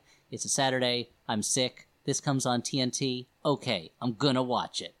is like, it's a Saturday, I'm sick, this comes on TNT, okay, I'm going to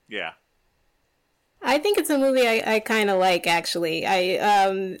watch it. Yeah. I think it's a movie I kind of like, actually.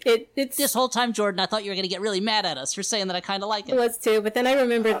 It's This whole time, Jordan, I thought you were going to get really mad at us for saying that I kind of like it. It was too, but then I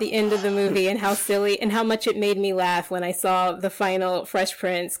remembered the end of the movie and how silly and how much it made me laugh when I saw the final Fresh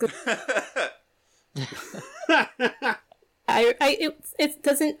Prince.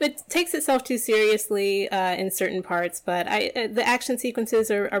 It takes itself too seriously in certain parts, but the action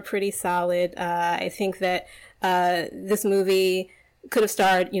sequences are pretty solid. I think that this movie could have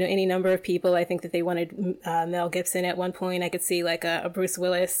starred, any number of people. I think that they wanted Mel Gibson at one point. I could see like a Bruce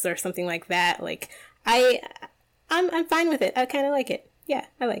Willis or something like that. Like, I'm fine with it. I kind of like it. Yeah,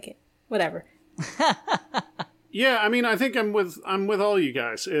 I like it. Whatever. Yeah, I mean, I think I'm with all you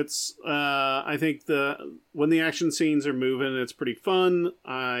guys. It's I think when the action scenes are moving, it's pretty fun.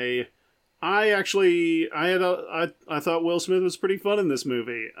 I thought Will Smith was pretty fun in this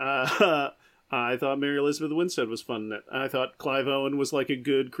movie. I thought Mary Elizabeth Winstead was fun in it. I thought Clive Owen was like a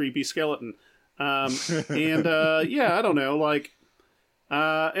good creepy skeleton. Yeah, I don't know, like.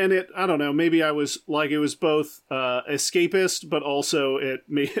 I don't know, maybe I was like, it was both escapist, but also it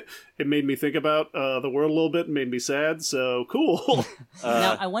made me think about the world a little bit and made me sad, so cool.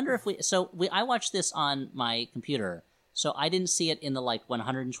 Now, I wonder if I watched this on my computer, so I didn't see it in the like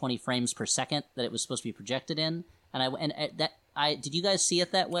 120 frames per second that it was supposed to be projected in, did you guys see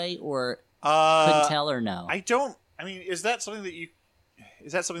it that way, or couldn't tell, or no? I mean, is that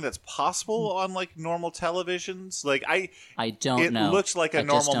something that's possible on like normal televisions? Like I don't know. It looks like a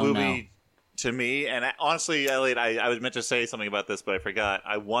normal movie to me. And honestly, Elliot, I was meant to say something about this, but I forgot.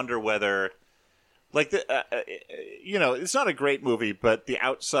 I wonder whether, like, it's not a great movie, but the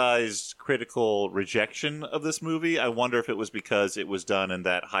outsized critical rejection of this movie, I wonder if it was because it was done in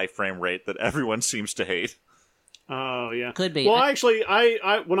that high frame rate that everyone seems to hate. Oh, yeah. Could be. Well, actually,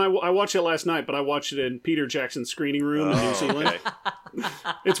 I watched it last night, but I watched it in Peter Jackson's screening room in New Zealand. Okay.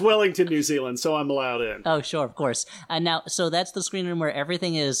 It's Wellington, New Zealand, so I'm allowed in. Oh, sure, of course. And now, so that's the screening room where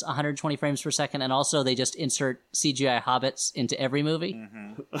everything is 120 frames per second, and also they just insert CGI hobbits into every movie?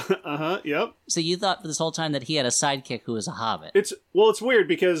 Mm-hmm. Yep. So you thought for this whole time that he had a sidekick who was a hobbit? It's weird,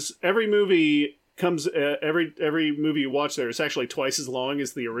 because every movie comes, every movie you watch there is actually twice as long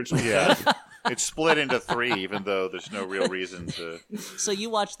as the original cut. It's split into 3, even though there's no real reason to. So you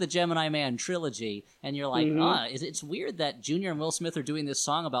watch the Gemini Man trilogy, and you're like, it's weird that Junior and Will Smith are doing this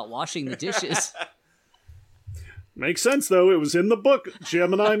song about washing the dishes. Makes sense, though. It was in the book,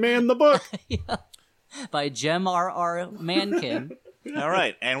 Gemini Man, the book. Yeah. By Gem R.R. Mankin. All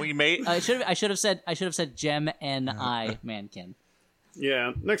right, and we made. I should have said Gem N.I. Mankin.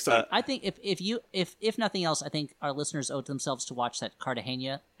 Yeah, next time. I think if nothing else, I think our listeners owe it to themselves to watch that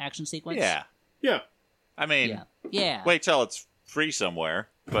Cartagena action sequence. Yeah. I mean, yeah. Wait till it's free somewhere,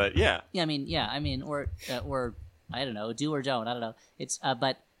 but yeah. I mean, or I don't know, do or don't. I don't know. It's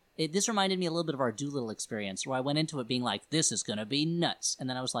this reminded me a little bit of our Doolittle experience, where I went into it being like, this is gonna be nuts, and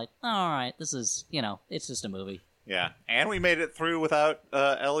then I was like, all right, this is, it's just a movie. Yeah, and we made it through without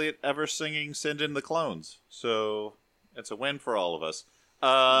Elliot ever singing "Send in the Clones," so it's a win for all of us.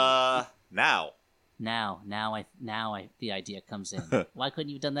 Now, Now, the idea comes in. Why couldn't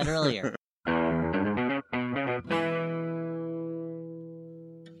you have done that earlier?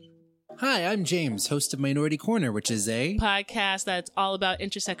 Hi, I'm James, host of Minority Corner, which is a podcast that's all about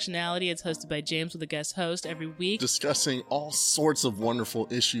intersectionality. It's hosted by James with a guest host every week. Discussing all sorts of wonderful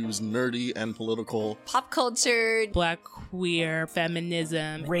issues, nerdy and political. Pop culture. Black, queer,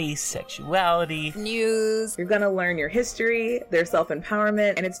 feminism. Race, sexuality. News. You're gonna learn your history, their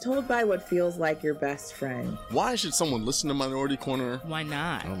self-empowerment, and it's told by what feels like your best friend. Why should someone listen to Minority Corner? Why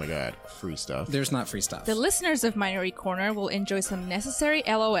not? Oh my god, free stuff. There's not free stuff. The listeners of Minority Corner will enjoy some necessary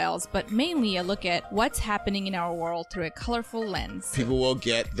LOLs, but mainly a look at what's happening in our world through a colorful lens. People will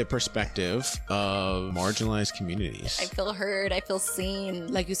get the perspective of marginalized communities. I feel heard. I feel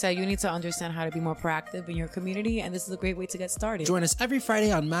seen. Like you said, you need to understand how to be more proactive in your community, and this is a great way to get started. Join us every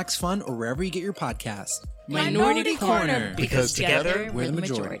Friday on Max Fun or wherever you get your podcast. Minority Corner, because together we're the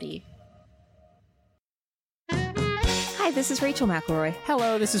majority. Hi, this is Rachel McElroy.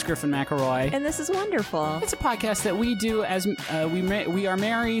 Hello, this is Griffin McElroy. And this is wonderful. It's a podcast that we do as we are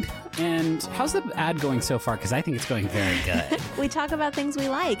married. And how's the ad going so far? Because I think it's going very good. We talk about things we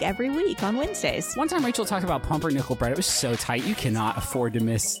like every week on Wednesdays. One time Rachel talked about pumpernickel bread. It was so tight. You cannot afford to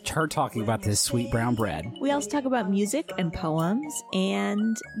miss her talking about this sweet brown bread. We also talk about music and poems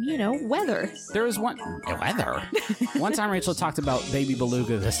and, weather. There was weather. One time Rachel talked about Baby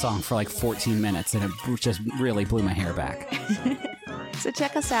Beluga, this song, for like 14 minutes, and it just really blew my hair back. So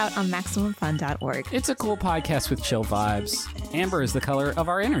check us out on MaximumFun.org. It's a cool podcast with chill vibes. Amber is the color of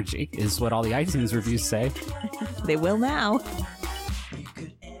our energy, is what all the iTunes reviews say. They will now.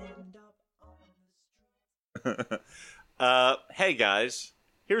 Hey guys,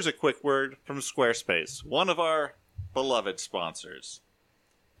 here's a quick word from Squarespace, one of our beloved sponsors.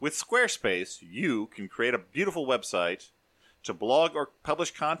 With Squarespace, you can create a beautiful website to blog or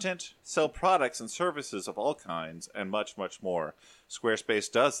publish content, sell products and services of all kinds, and much, much more.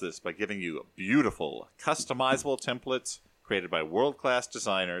 Squarespace does this by giving you beautiful, customizable templates created by world-class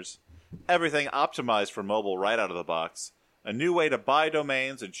designers, everything optimized for mobile right out of the box, a new way to buy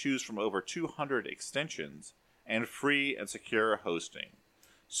domains and choose from over 200 extensions, and free and secure hosting.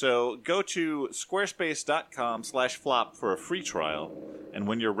 So go to squarespace.com/flop for a free trial, and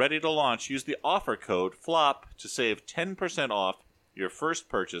when you're ready to launch, use the offer code FLOP to save 10% off your first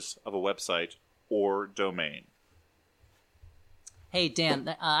purchase of a website or domain. Hey,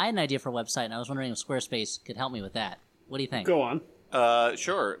 Dan, I had an idea for a website, and I was wondering if Squarespace could help me with that. What do you think? Go on.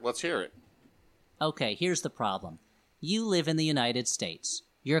 Sure, let's hear it. Okay, here's the problem. You live in the United States.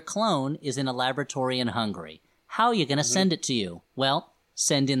 Your clone is in a laboratory in Hungary. How are you going to send it to you? Well,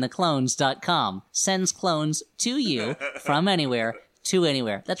 sendintheclones.com sends clones to you from anywhere to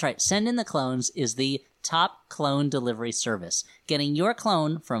anywhere. That's right. Send in the Clones is the top clone delivery service, getting your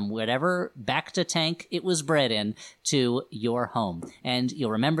clone from whatever back to tank it was bred in to your home. And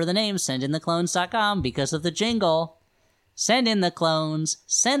you'll remember the name sendintheclones.com because of the jingle. Send in the clones.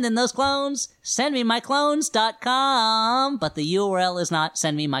 Send in those clones. Send me my clones.com. But the URL is not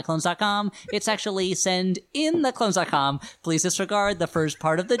sendmemyclones.com. It's actually sendintheclones.com. Please disregard the first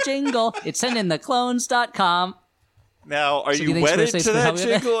part of the jingle. It's sendintheclones.com. Now, are you wedded to that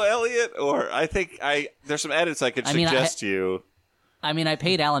jingle, Elliot? Or I think there's some edits I could suggest to you. I mean, I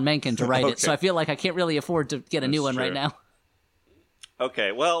paid Alan Menken to write it, so I feel like I can't really afford to get a new one right now.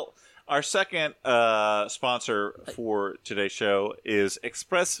 Okay, well, our second sponsor for today's show is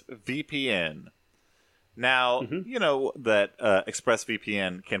ExpressVPN. Now, you know that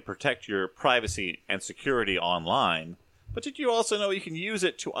ExpressVPN can protect your privacy and security online, but did you also know you can use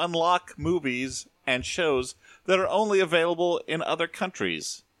it to unlock movies and shows that are only available in other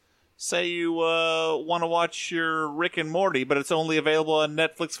countries? Say you want to watch your Rick and Morty, but it's only available on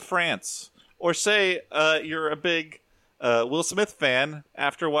Netflix France. Or say you're a big Will Smith fan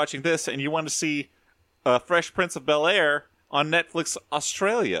after watching this and you want to see Fresh Prince of Bel-Air on Netflix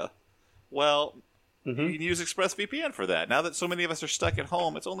Australia. Well, you can use ExpressVPN for that. Now that so many of us are stuck at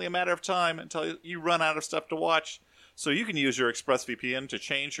home, it's only a matter of time until you run out of stuff to watch. So you can use your ExpressVPN to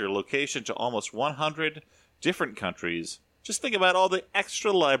change your location to almost 100 different countries. Just think about all the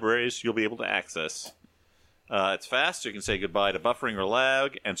extra libraries you'll be able to access. It's fast, you can say goodbye to buffering or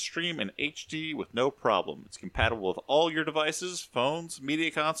lag, and stream in HD with no problem. It's compatible with all your devices, phones,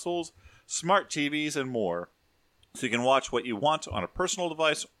 media consoles, smart TVs, and more. So you can watch what you want on a personal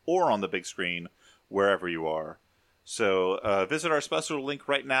device or on the big screen, wherever you are. So visit our special link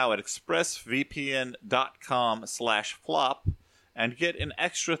right now at expressvpn.com/flop and get an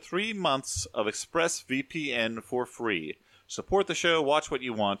extra 3 months of ExpressVPN for free. Support the show, watch what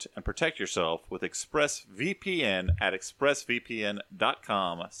you want, and protect yourself with ExpressVPN at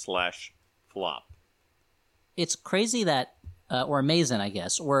expressvpn.com/flop. it's crazy that, or amazing, I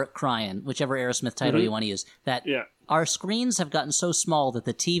guess, or crying, whichever Aerosmith title you want to use, that our screens have gotten so small that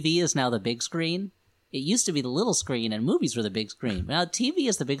the TV is now the big screen. It used to be the little screen, and movies were the big screen. Now TV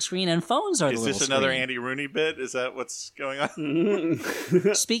is the big screen, and phones are the little screen. Is this another Andy Rooney bit? Is that what's going on?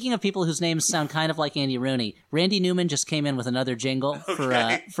 Speaking of people whose names sound kind of like Andy Rooney, Randy Newman just came in with another jingle for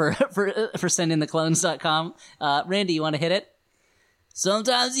sendintheclones.com. Randy, you want to hit it?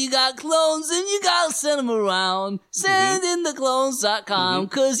 Sometimes you got clones and you gotta send them around. Sendintheclones.com,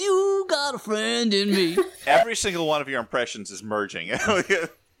 cause you got a friend in me. Every single one of your impressions is merging.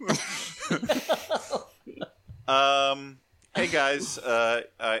 Hey guys,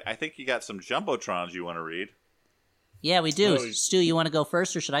 I think you got some Jumbotrons you want to read. Yeah, we do. Stu, you want to go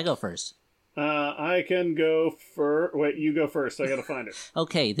first, or should I go first? I can go first. Wait, you go first. I gotta find it.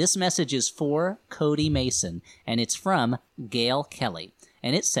 Okay, this message is for Cody Mason, and it's from Gail Kelly.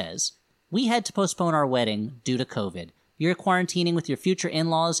 And it says, "We had to postpone our wedding due to COVID. You're quarantining with your future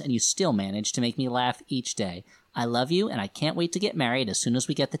in-laws, and you still manage to make me laugh each day. I love you, and I can't wait to get married as soon as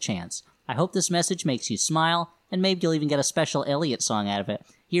we get the chance. I hope this message makes you smile, and maybe you'll even get a special Elliot song out of it.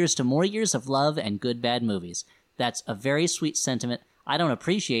 Here's to more years of love and good bad movies." That's a very sweet sentiment. I don't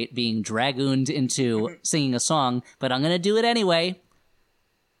appreciate being dragooned into singing a song, but I'm going to do it anyway.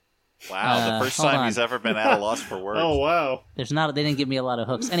 Wow, the first time he's ever been at a loss for words. Oh, wow. They didn't give me a lot of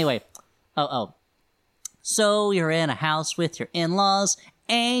hooks. Anyway, so you're in a house with your in-laws,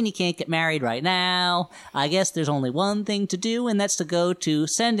 and you can't get married right now. I guess there's only one thing to do, and that's to go to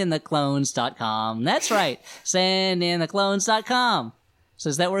sendintheclones.com. That's right, sendintheclones.com. So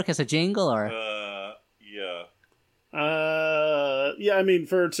does that work as a jingle, or? Yeah. Yeah, I mean,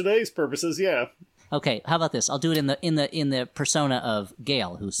 for today's purposes, yeah. Okay, how about this? I'll do it in the persona of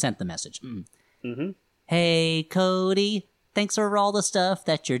Gail, who sent the message. Mm-hmm. Hey, Cody, thanks for all the stuff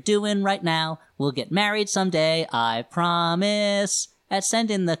that you're doing right now. We'll get married someday, I promise, at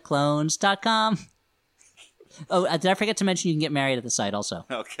sendintheclones.com. Oh, did I forget to mention you can get married at the site also?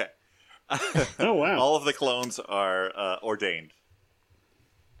 Okay. Oh, wow. All of the clones are ordained.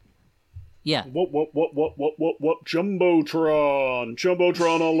 Yeah. What, Jumbotron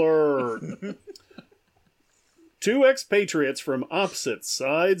alert. Two expatriates from opposite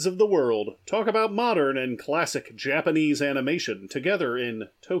sides of the world talk about modern and classic Japanese animation together in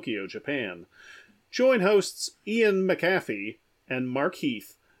Tokyo, Japan. Join hosts Ian McAfee and Mark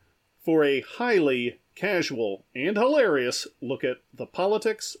Heath for a highly casual and hilarious look at the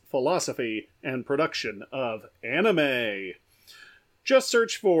politics, philosophy, and production of anime. Just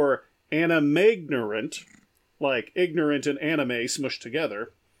search for Animagnorant, like ignorant and anime smushed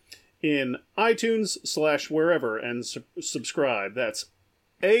together, in iTunes/wherever and subscribe. That's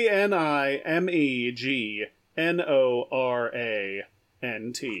ANIMEGNORANT.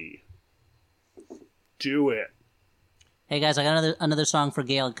 Do it. Hey guys, I got another song for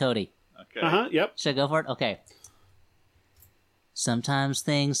Gail and Cody. Okay. Yep. Should I go for it? Okay. Sometimes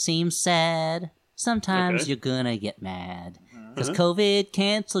things seem sad. Sometimes you're gonna get mad. Because COVID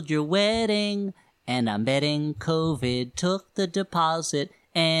canceled your wedding, and I'm betting COVID took the deposit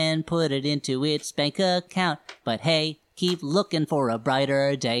and put it into its bank account. But hey, keep looking for a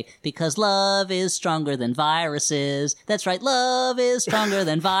brighter day, because love is stronger than viruses. That's right, love is stronger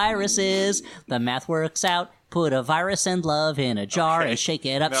than viruses. The math works out. Put a virus and love in a jar and shake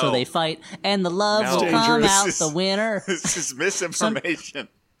it up so they fight, and the love will come out the winner. This is misinformation.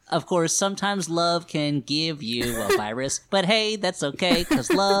 Of course, sometimes love can give you a virus, but hey, that's okay, because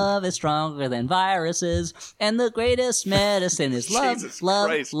love is stronger than viruses, and the greatest medicine is love,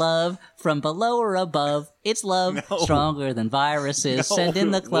 love, from below or above. It's love, stronger than viruses.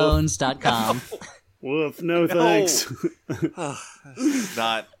 Sendintheclones.com. Woof, no thanks. This is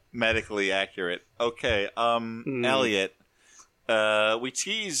not medically accurate. Okay, Elliot, we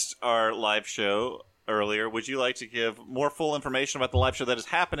teased our live show earlier. Would you like to give more full information about the live show that is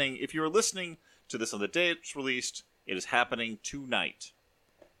happening? If you are listening to this on the day it's released, it is happening tonight.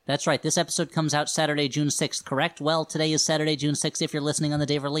 That's right. This episode comes out Saturday, June 6th, correct? Well, today is Saturday, June 6th if you're listening on the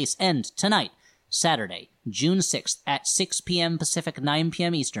day of release. And tonight, Saturday, June 6th at 6 p.m. Pacific, 9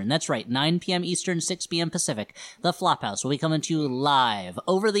 p.m. Eastern. That's right, 9 p.m. Eastern, 6 p.m. Pacific. The Flophouse will be coming to you live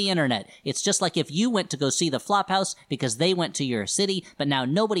over the internet. It's just like if you went to go see the Flophouse because they went to your city, but now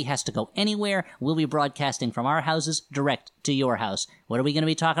nobody has to go anywhere. We'll be broadcasting from our houses direct to your house. What are we going to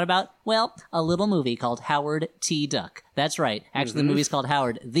be talking about? Well, a little movie called Howard T. Duck. That's right. Actually, the movie's called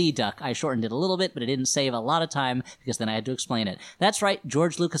Howard the Duck. I shortened it a little bit, but it didn't save a lot of time because then I had to explain it. That's right.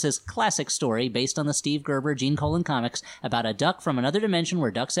 George Lucas's classic story based on the Steve Gerber, Gene Colan comics about a duck from another dimension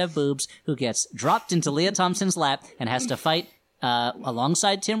where ducks have boobs who gets dropped into Leah Thompson's lap and has to fight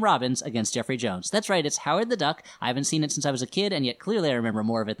alongside Tim Robbins against Jeffrey Jones. That's right, it's Howard the Duck. I haven't seen it since I was a kid, and yet clearly I remember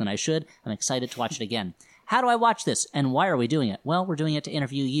more of it than I should. I'm excited to watch it again. How do I watch this, and why are we doing it? Well, we're doing it to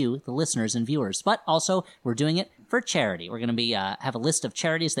interview you, the listeners and viewers, but also we're doing it for charity. We're going to be have a list of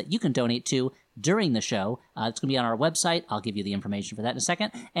charities that you can donate to during the show. It's going to be on our website. I'll give you the information for that in a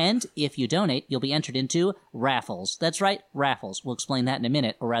second. And if you donate, you'll be entered into raffles. That's right, raffles. We'll explain that in a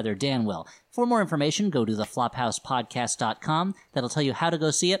minute, or rather Dan will. For more information, go to theflophousepodcast.com. That'll tell you how to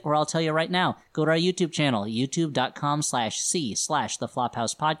go see it, or I'll tell you right now. Go to our YouTube channel,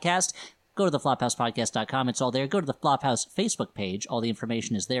 youtube.com/c/theflophousepodcast. Go to theflophousepodcast.com. It's all there. Go to the Flophouse Facebook page. All the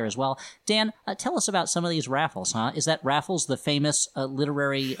information is there as well. Dan, tell us about some of these raffles, huh? Is that Raffles, the famous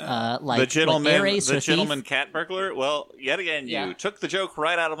literary, the gentleman cat burglar? Well, yet again, you took the joke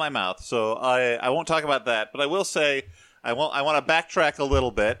right out of my mouth, so I won't talk about that. But I will say, I want to backtrack a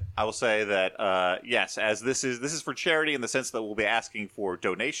little bit. I will say that yes, as this is for charity in the sense that we'll be asking for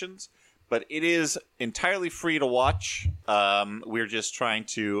donations. But it is entirely free to watch. We're just trying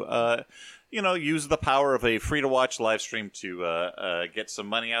to, use the power of a free-to-watch live stream to get some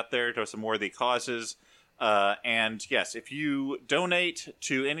money out there to some worthy causes. And yes, if you donate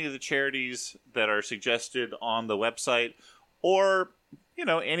to any of the charities that are suggested on the website, or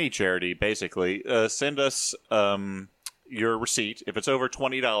any charity, basically, send us your receipt. If it's over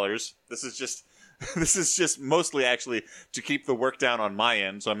 $20, this is just mostly actually to keep the work down on my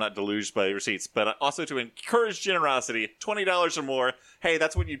end, so I'm not deluged by receipts, but also to encourage generosity. $20 or more. Hey,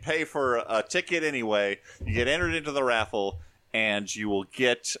 that's what you pay for a ticket anyway. You get entered into the raffle, and you will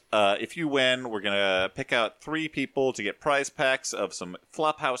get, if you win, we're going to pick out 3 people to get prize packs of some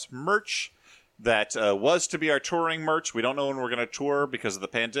Flophouse merch that was to be our touring merch. We don't know when we're going to tour because of the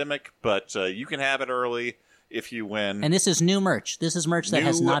pandemic, but you can have it early if you win. And this is new merch. This is merch that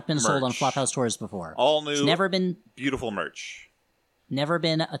has not been sold on Flophouse tours before. All new, it's never been beautiful merch. Never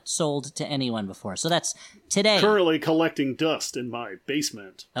been sold to anyone before. So that's today. Currently collecting dust in my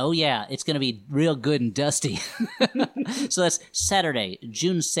basement. Oh yeah, it's going to be real good and dusty. So that's Saturday,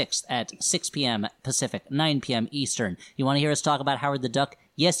 June 6th at 6 p.m. Pacific, 9 p.m. Eastern. You want to hear us talk about Howard the Duck?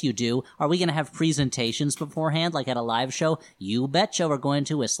 Yes, you do. Are we going to have presentations beforehand, like at a live show? You betcha we're going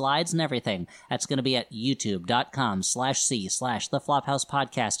to, with slides and everything. That's going to be at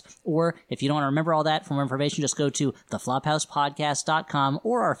youtube.com/c/theflophousepodcast. Or if you don't want to remember all that, for more information, just go to theflophousepodcast.com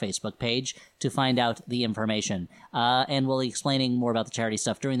or our Facebook page to find out the information. And we'll be explaining more about the charity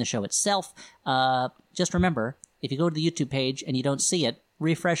stuff during the show itself. Just remember, if you go to the YouTube page and you don't see it,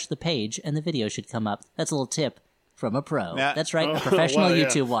 refresh the page and the video should come up. That's a little tip from a pro. That's right, a professional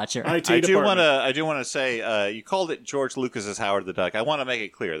YouTube watcher. I do want to say, you called it George Lucas's Howard the Duck. I want to make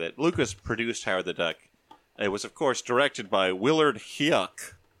it clear that Lucas produced Howard the Duck. It was, of course, directed by Willard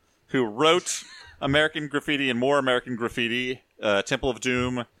Huyck, who wrote American Graffiti and More American Graffiti, Temple of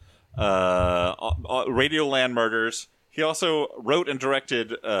Doom, Radioland Murders. He also wrote and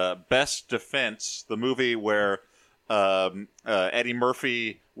directed Best Defense, the movie where Eddie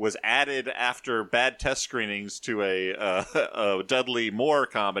Murphy was added after bad test screenings to a Dudley Moore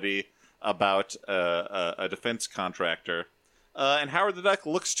comedy about a defense contractor. And Howard the Duck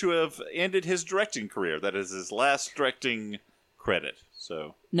looks to have ended his directing career. That is his last directing credit.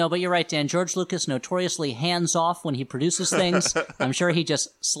 So no, but you're right, Dan. George Lucas, notoriously hands-off when he produces things. I'm sure he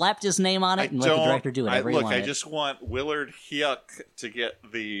just slapped his name on it and let the director do whatever he wanted. I just want Willard Huyck to get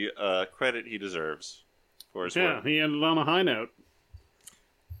the credit he deserves for his work. He ended on a high note.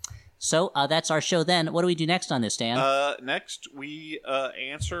 So that's our show then. What do we do next on this, Dan? Next, we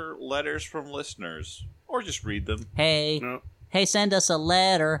answer letters from listeners. Or just read them. Hey, send us a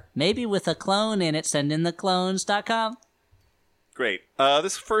letter. Maybe with a clone in it. Send in theclones.com. Great.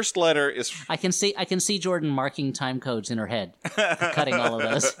 This first letter is... I can see Jordan marking time codes in her head. Cutting all of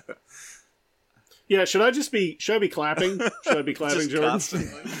those. Yeah, should I be clapping? Should I be clapping, Jordan?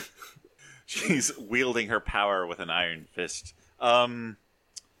 Constantly. She's wielding her power with an iron fist.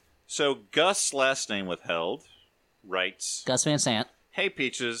 So Gus, last name withheld, writes... Gus Van Sant. Hey,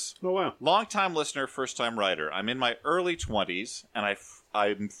 Peaches. Oh, wow. Long-time listener, first-time writer. I'm in my early 20s, and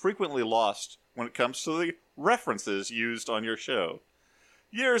I'm frequently lost when it comes to the references used on your show.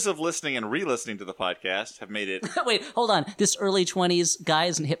 Years of listening and re-listening to the podcast have made it... Wait, hold on. This early 20s guy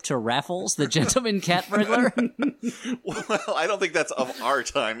isn't hip to Raffles, the gentleman cat burglar? Well, I don't think that's of our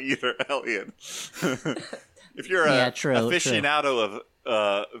time either, Elliot. If you're aficionado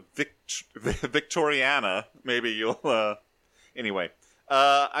of Victoriana, maybe you'll... Anyway,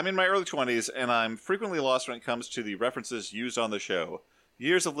 I'm in my early 20s, and I'm frequently lost when it comes to the references used on the show.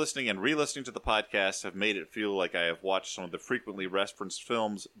 Years of listening and re-listening to the podcast have made it feel like I have watched some of the frequently referenced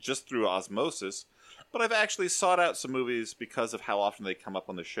films just through osmosis, but I've actually sought out some movies because of how often they come up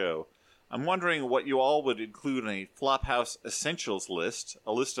on the show. I'm wondering what you all would include in a Flophouse Essentials list,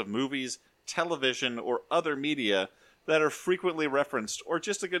 a list of movies, television, or other media that are frequently referenced, or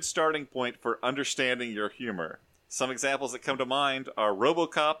just a good starting point for understanding your humor. Some examples that come to mind are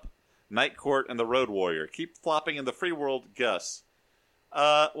RoboCop, Night Court, and The Road Warrior. Keep flopping in the free world, Gus.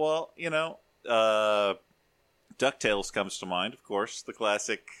 DuckTales comes to mind, of course. The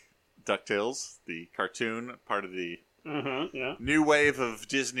classic DuckTales, the cartoon, part of the new wave of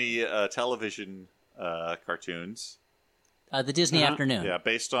Disney television cartoons. The Disney Afternoon. Yeah,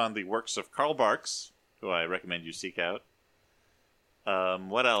 based on the works of Karl Barks, who I recommend you seek out.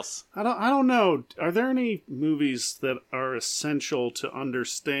 What else? I don't know. Are there any movies that are essential to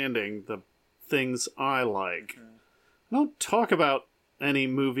understanding the things I like? I don't talk about any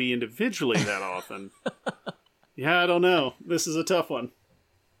movie individually that often. Yeah, I don't know. This is a tough one.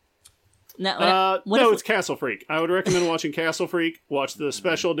 It's Castle Freak. I would recommend watching Castle Freak. Watch the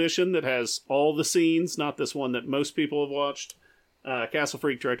special edition that has all the scenes, not this one that most people have watched. Castle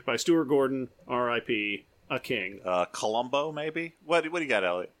Freak, directed by Stuart Gordon, R.I.P., a king. Columbo, maybe? What do you got,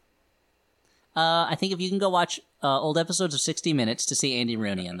 Elliot? I think if you can go watch old episodes of 60 Minutes to see Andy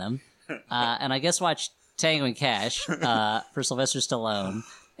Rooney in them, and I guess watch Tango and Cash for Sylvester Stallone,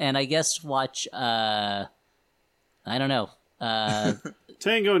 and I guess watch, I don't know.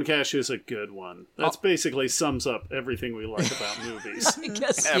 Tango and Cash is a good one. That's basically sums up everything we like about movies. I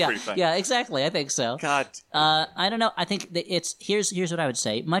guess, everything. Yeah, exactly. I think so. God. I don't know. I think that here's what I would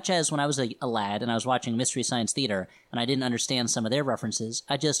say. Much as when I was a lad and I was watching Mystery Science Theater and I didn't understand some of their references,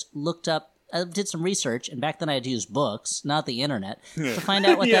 I just looked up, I did some research, and back then I had to use books, not the internet, to find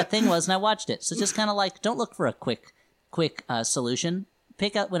out what that thing was, and I watched it. So just kind of like, don't look for a quick solution.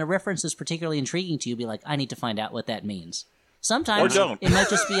 Pick out when a reference is particularly intriguing to you, be like, I need to find out what that means. Sometimes it might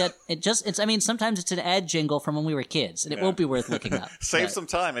just be sometimes it's an ad jingle from when we were kids, and it won't be worth looking up. Save some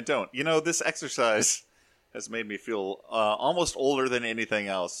time and don't. You know, this exercise has made me feel almost older than anything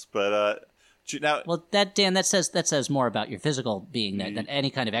else. But now, well, that says more about your physical being than any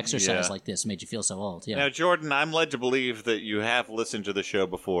kind of exercise like this made you feel so old. Yeah. Now, Jordan, I'm led to believe that you have listened to the show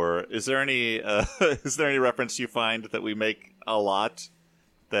before. Is there any reference you find that we make a lot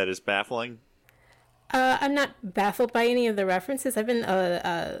that is baffling? I'm not baffled by any of the references. I've been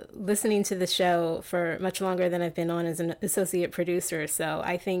listening to the show for much longer than I've been on as an associate producer. So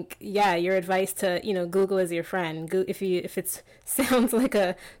I think, your advice to Google is your friend. If it sounds like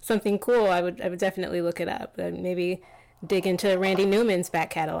something cool, I would definitely look it up. Maybe dig into Randy Newman's back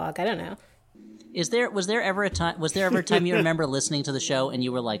catalog. I don't know. Was there ever a time you remember listening to the show and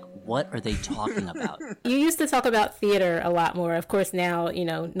you were like, what are they talking about? You used to talk about theater a lot more. Of course, now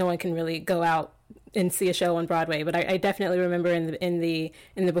no one can really go out and see a show on Broadway, but I definitely remember in the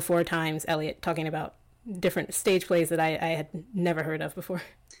before times, Elliot talking about different stage plays that I had never heard of before.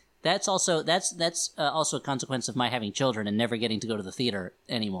 That's also a consequence of my having children and never getting to go to the theater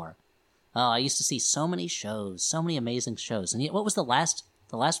anymore. Oh, I used to see so many shows, so many amazing shows, and yet, what was the last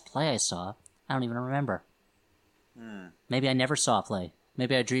play I saw? I don't even remember. Maybe I never saw a play.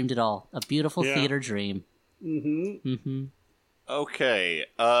 Maybe I dreamed it all. A beautiful theater dream. Mm-hmm. Mm-hmm. Okay,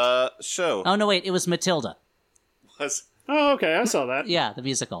 so... Oh, no, wait, it was Matilda. Oh, okay, I saw that. Yeah, the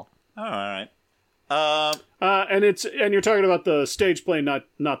musical. All right. And you're talking about the stage play, not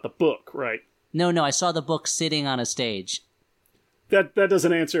the book, right? No, I saw the book sitting on a stage. That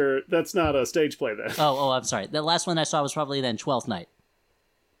doesn't answer... That's not a stage play, then. Oh, I'm sorry. The last one I saw was probably then Twelfth Night.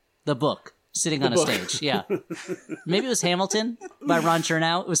 The book. Sitting on a stage, yeah. Maybe it was Hamilton by Ron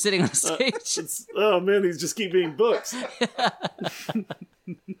Chernow. It was sitting on a stage. Oh, man, these just keep being books.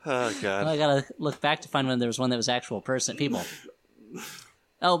 Oh, God. Well, I gotta look back to find when there was one that was actual people.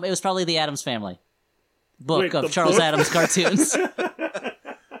 Oh, it was probably the Addams Family book of Charles Addams cartoons.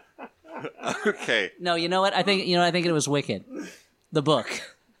 Okay. No, you know what? I think it was Wicked. The book.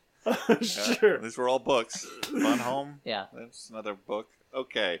 Sure. These were all books. Fun Home? Yeah. That's another book.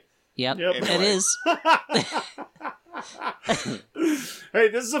 Okay. Yep. Anyway. It is. Hey,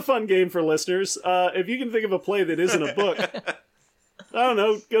 this is a fun game for listeners. If you can think of a play that isn't a book, I don't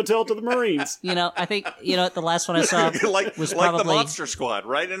know, go tell it to the Marines. I think, the last one I saw was probably... Like the Monster Squad.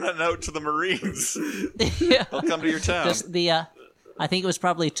 Write in a note to the Marines. Yeah. They'll come to your town. I think it was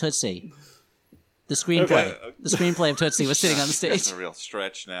probably Tootsie. The screenplay. Okay. The screenplay of Tootsie was sitting on the stage. That's a real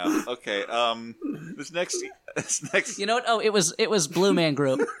stretch now. Okay, this next... You know what? Oh, it was Blue Man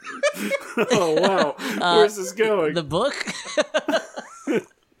Group. Oh, wow. Where's this going? The book?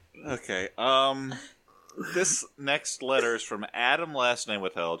 Okay, this next letter is from Adam, last name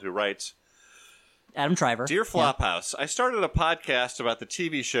withheld, who writes, Adam Triver. Dear Flophouse, I started a podcast about the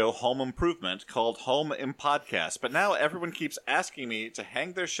TV show Home Improvement called Home Impodcast, but now everyone keeps asking me to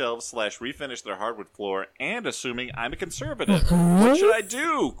hang their shelves / refinish their hardwood floor and assuming I'm a conservative. What should I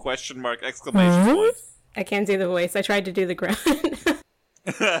do? Question mark, exclamation point. I can't do the voice. I tried to do the grunt.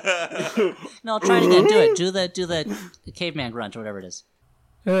 No, try it again. Do it. Do the caveman grunt or whatever it is.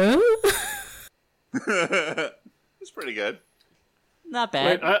 It's pretty good. Not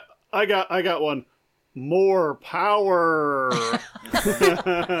bad. Wait, I got one. More power.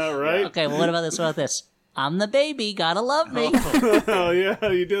 Right? Okay, well, what about this? What about this? I'm the baby, gotta love me. Oh, yeah,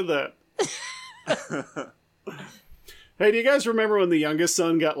 you did that. Hey, do you guys remember when the youngest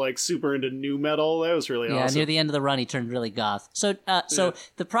son got, like, super into nu metal? That was really awesome. Yeah, near the end of the run, he turned really goth. So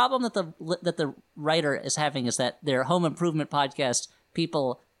the problem that the writer is having is that their home improvement podcast,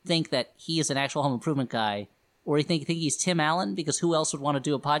 people think that he is an actual home improvement guy, or you think he's Tim Allen, because who else would want to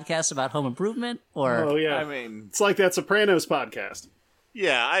do a podcast about home improvement? Or oh yeah, I mean, it's like that Sopranos podcast.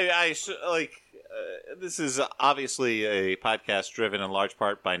 Yeah, I like. This is obviously a podcast driven in large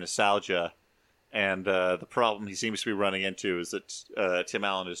part by nostalgia, and the problem he seems to be running into is that Tim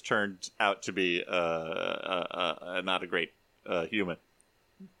Allen has turned out to be not a great human.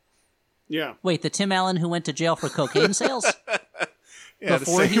 Yeah. Wait, the Tim Allen who went to jail for cocaine sales? Yeah,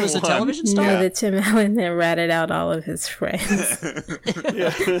 before he was a television star? No, the Tim Allen that ratted out all of his friends.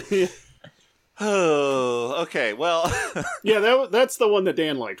 Yeah. Oh, okay. Well, yeah, that's the one that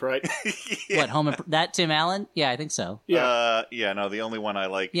Dan liked, right? What, that Tim Allen? Yeah, I think so. Yeah. No, the only one I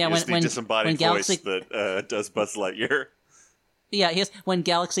like Yeah, is the disembodied Galaxy... voice that does Buzz Lightyear. Yeah, when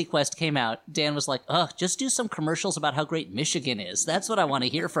Galaxy Quest came out, Dan was like, "Ugh, just do some commercials about how great Michigan is. That's what I want to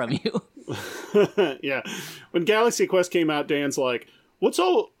hear from you." Yeah. When Galaxy Quest came out, Dan's like, What's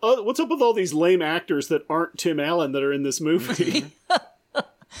up with all these lame actors that aren't Tim Allen that are in this movie?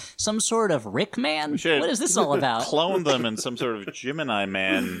 Some sort of Rick Man? What is this all about? Clone them in some sort of Gemini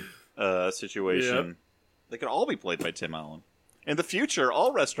Man situation. Yep. They could all be played by Tim Allen. In the future,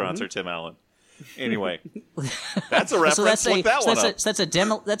 all restaurants are Tim Allen. Anyway, that's a reference. Look that one up.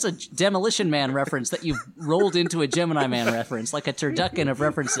 That's a Demolition Man reference that you've rolled into a Gemini Man reference, like a turducken of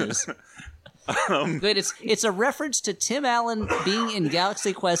references. Good. It's a reference to Tim Allen being in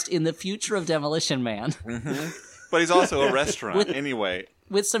Galaxy Quest in the future of Demolition Man. Mm-hmm. But he's also a restaurant, anyway.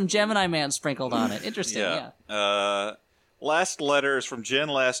 With some Gemini Man sprinkled on it. Interesting, yeah. Last letter is from Jen,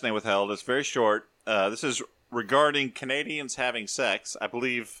 last name withheld. It's very short. This is regarding Canadians having sex. I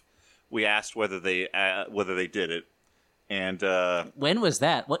believe we asked whether they did it. And when was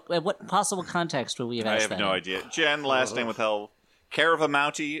that? What possible context would we have asked that? I have no idea. Jen, last name withheld. Care of a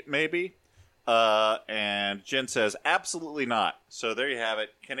Mountie, maybe? And Jen says, absolutely not. So there you have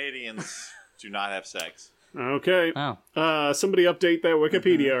it. Canadians do not have sex. Okay. Oh. Somebody update that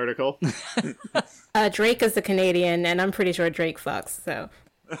Wikipedia article. Drake is a Canadian, and I'm pretty sure Drake fucks, so.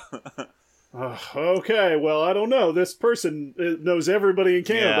 Okay, well, I don't know. This person knows everybody in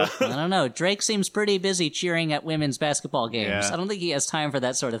Canada. Yeah. I don't know. Drake seems pretty busy cheering at women's basketball games. Yeah. I don't think he has time for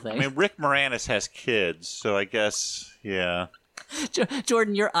that sort of thing. I mean, Rick Moranis has kids, so I guess, yeah.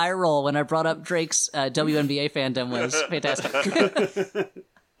 Jordan, your eye roll when I brought up Drake's WNBA fandom was fantastic.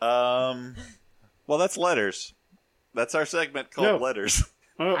 Well, that's letters. That's our segment called Letters.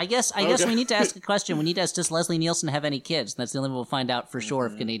 I guess we need to ask a question. We need to ask, does Leslie Nielsen have any kids? That's the only way we'll find out for sure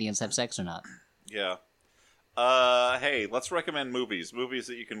if Canadians have sex or not. Yeah. Hey, let's recommend movies. Movies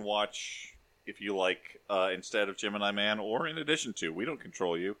that you can watch if you like instead of Gemini Man or in addition to. We don't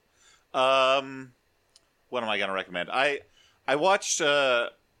control you. What am I going to recommend? I watched...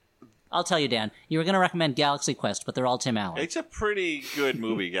 I'll tell you, Dan. You were going to recommend Galaxy Quest, but they're all Tim Allen. It's a pretty good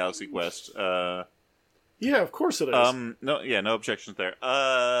movie, Galaxy Quest. Yeah, of course it is. No objections there.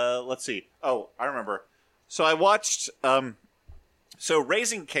 Let's see. Oh, I remember. So I watched...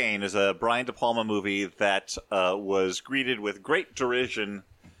 Raising Cain is a Brian De Palma movie that was greeted with great derision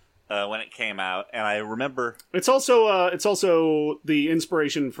when it came out, and I remember... It's also the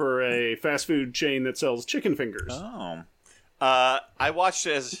inspiration for a fast food chain that sells chicken fingers. Oh. I watched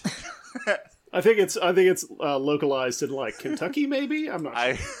it as... I think it's localized in like Kentucky, maybe. I'm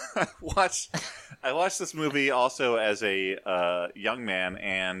not sure. I watched this movie also as a young man,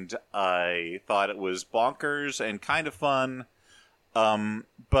 and I thought it was bonkers and kind of fun.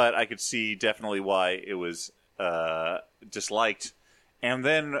 But I could see definitely why it was disliked. And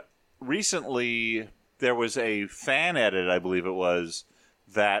then recently there was a fan edit, I believe it was,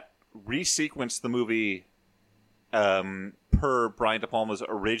 that resequenced the movie per Brian De Palma's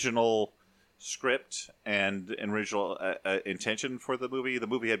original script and original intention for the movie. The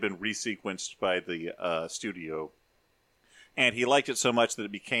movie had been resequenced by the studio. and he liked it so much that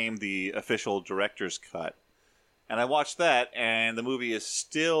it became the official director's cut. And I watched that, and the movie is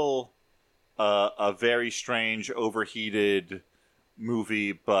still a very strange, overheated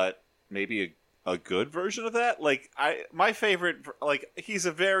movie, but maybe a good version of that. Like, my favorite, like, he's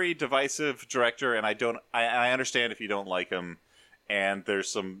a very divisive director, and I understand if you don't like him, and there's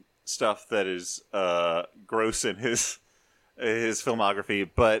some stuff that is gross in his filmography,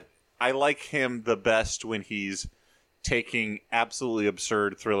 but I like him the best when he's taking absolutely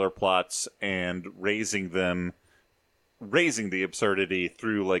absurd thriller plots and raising the absurdity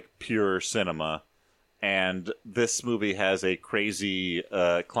through, like, pure cinema. And this movie has a crazy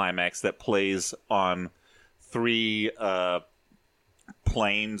climax that plays on 3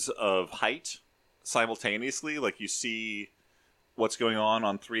 planes of height simultaneously. Like, you see what's going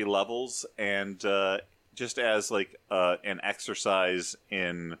on 3 levels, and just as, like, an exercise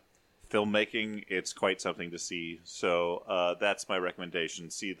in filmmaking, it's quite something to see. So that's my recommendation.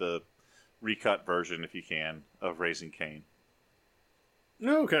 See the recut version, if you can, of Raising Cain.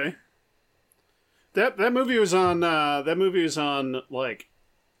 Okay. That movie was on like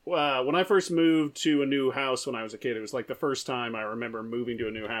when I first moved to a new house when I was a kid. It was like the first time I remember moving to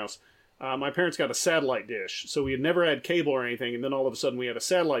a new house. My parents got a satellite dish, so we had never had cable or anything, and then all of a sudden we had a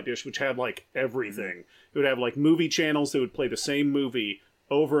satellite dish which had like everything. It would have like movie channels that would play the same movie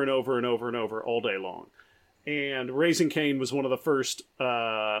over and over and over and over all day long. And Raising Cain was one of the first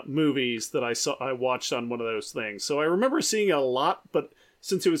movies that I watched on one of those things. So I remember seeing it a lot, but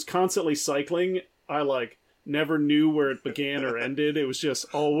since it was constantly cycling, I like never knew where it began or ended. It was just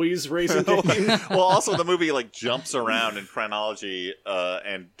always Raising Cain. Well, also the movie like jumps around in chronology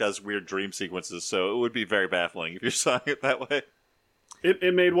and does weird dream sequences, so it would be very baffling if you saw it that way.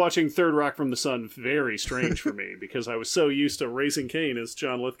 It made watching Third Rock from the Sun very strange for me because I was so used to Raising Cain as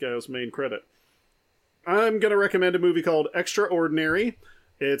John Lithgow's main credit. I'm going to recommend a movie called Extraordinary.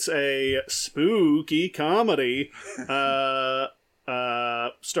 It's a spooky comedy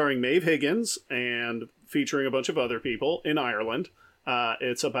starring Maeve Higgins and featuring a bunch of other people in Ireland.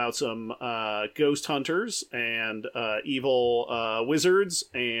 It's about some ghost hunters and evil wizards,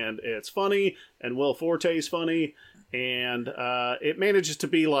 and it's funny, and Will Forte's funny, and it manages to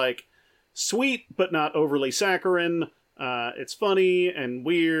be like sweet but not overly saccharine. It's funny and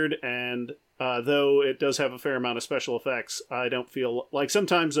weird, and though it does have a fair amount of special effects, I don't feel like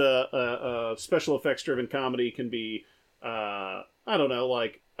sometimes a special effects driven comedy can be I don't know,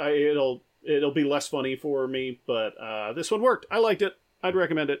 like it'll be less funny for me, but this one worked. I liked it. I'd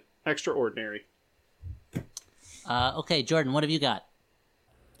recommend it. Extraordinary. Okay, Jordan, what have you got?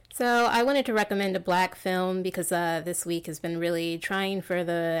 So I wanted to recommend a Black film because this week has been really trying for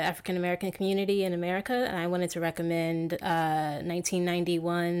the African American community in America, and I wanted to recommend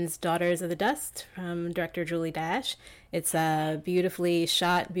 1991's Daughters of the Dust from director Julie Dash. It's beautifully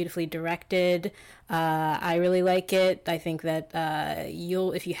shot, beautifully directed. I really like it. I think that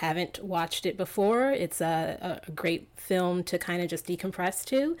if you haven't watched it before, it's a great film to kind of just decompress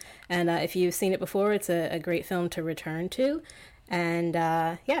to, and if you've seen it before, it's a great film to return to. And,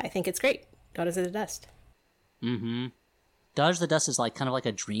 I think it's great. Daughters of the Dust. Mm-hmm. Daughters of the Dust is like kind of like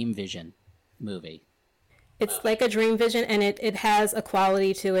a dream vision movie. It's like a dream vision, and it has a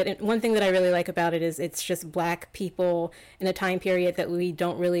quality to it. And one thing that I really like about it is it's just Black people in a time period that we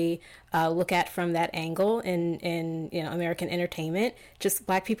don't really look at from that angle in American entertainment. Just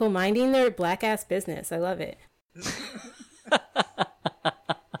Black people minding their Black-ass business. I love it.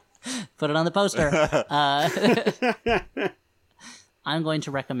 Put it on the poster. I'm going to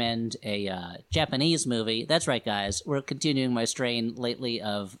recommend a Japanese movie. That's right, guys. We're continuing my strain lately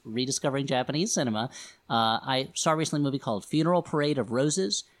of rediscovering Japanese cinema. I saw recently a movie called Funeral Parade of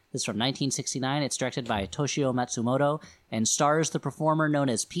Roses. It's from 1969. It's directed by Toshio Matsumoto and stars the performer known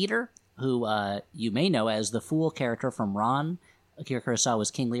as Peter, who you may know as the fool character from Ran, Akira Kurosawa's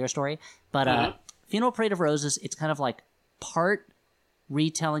King Lear story. But Funeral Parade of Roses, it's kind of like part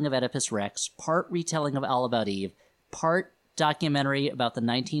retelling of Oedipus Rex, part retelling of All About Eve, part documentary about the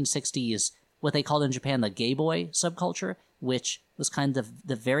 1960s, what they called in Japan the gay boy subculture, which was kind of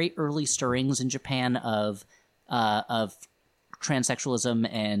the very early stirrings in Japan of transsexualism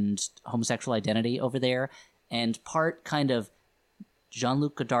and homosexual identity over there, and part kind of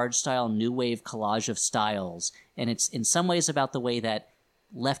Jean-Luc Godard style new wave collage of styles. And it's in some ways about the way that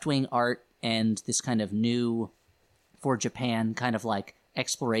left-wing art and this kind of new, for Japan, kind of like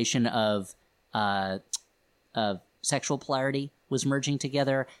exploration of sexual polarity was merging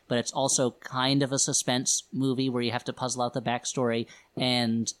together, but it's also kind of a suspense movie where you have to puzzle out the backstory,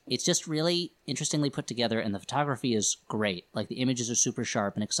 and it's just really interestingly put together, and the photography is great. Like, the images are super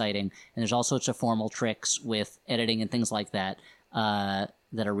sharp and exciting, and there's all sorts of formal tricks with editing and things like that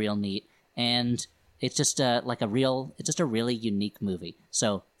that are real neat, and it's just a really unique movie.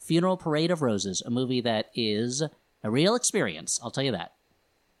 So, Funeral Parade of Roses, a movie that is a real experience, I'll tell you that.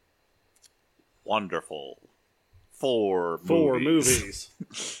 Wonderful. Four movies.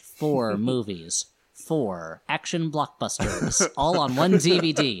 4 movies. 4 action blockbusters, all on one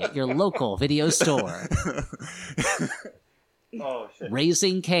DVD at your local video store. Oh, shit.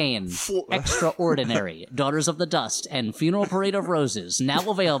 Raising Cain, Extraordinary, Daughters of the Dust, and Funeral Parade of Roses, now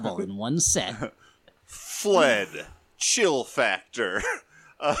available in one set. Fled. Chill Factor.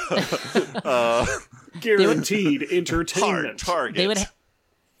 Guaranteed entertainment. Hard Target.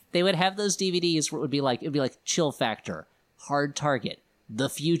 They would have those DVDs where it would be like Chill Factor, Hard Target, The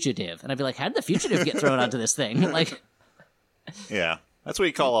Fugitive, and I'd be like, how did The Fugitive get thrown onto this thing? Like, yeah, that's what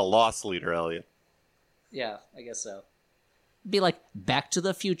you call a loss leader, Elliot. Yeah, I guess so. It'd be like Back to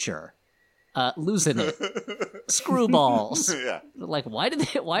the Future, Losing It, Screwballs. Yeah, like why did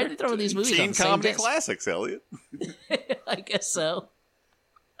they throw these movies on the same comedy disc? classics, Elliot? I guess so.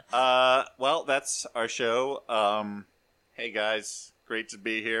 Well, that's our show. Hey guys. Great to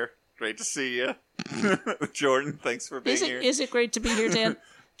be here. Great to see you. Jordan, thanks for being here. Is it great to be here, Dan?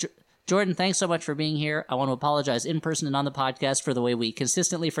 Jordan, thanks so much for being here. I want to apologize in person and on the podcast for the way we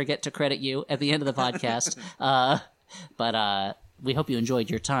consistently forget to credit you at the end of the podcast. But we hope you enjoyed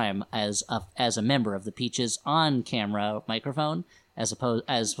your time as a member of the Peaches on camera microphone, as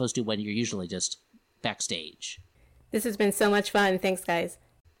opposed to when you're usually just backstage. This has been so much fun. Thanks, guys.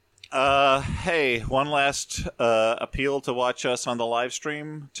 Hey, one last appeal to watch us on the live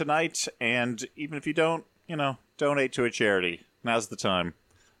stream tonight, and even if you don't, donate to a charity. Now's the time.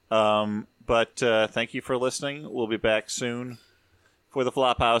 But thank you for listening. We'll be back soon for the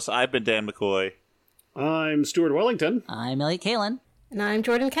Flophouse. I've been Dan McCoy. I'm Stuart Wellington. I'm Elliot Kalin. And I'm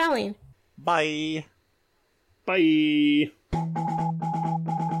Jordan Cowling. Bye. Bye.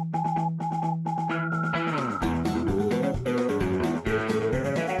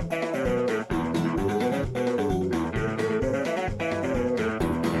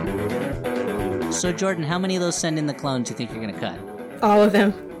 So, Jordan, how many of those Send in the Clones do you think you're going to cut? All of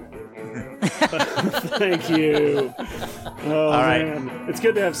them. Thank you. Oh, all right. Man. It's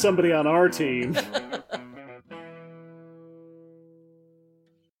good to have somebody on our team.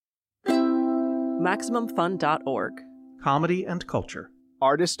 MaximumFun.org. Comedy and culture.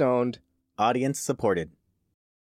 Artist owned. Audience supported.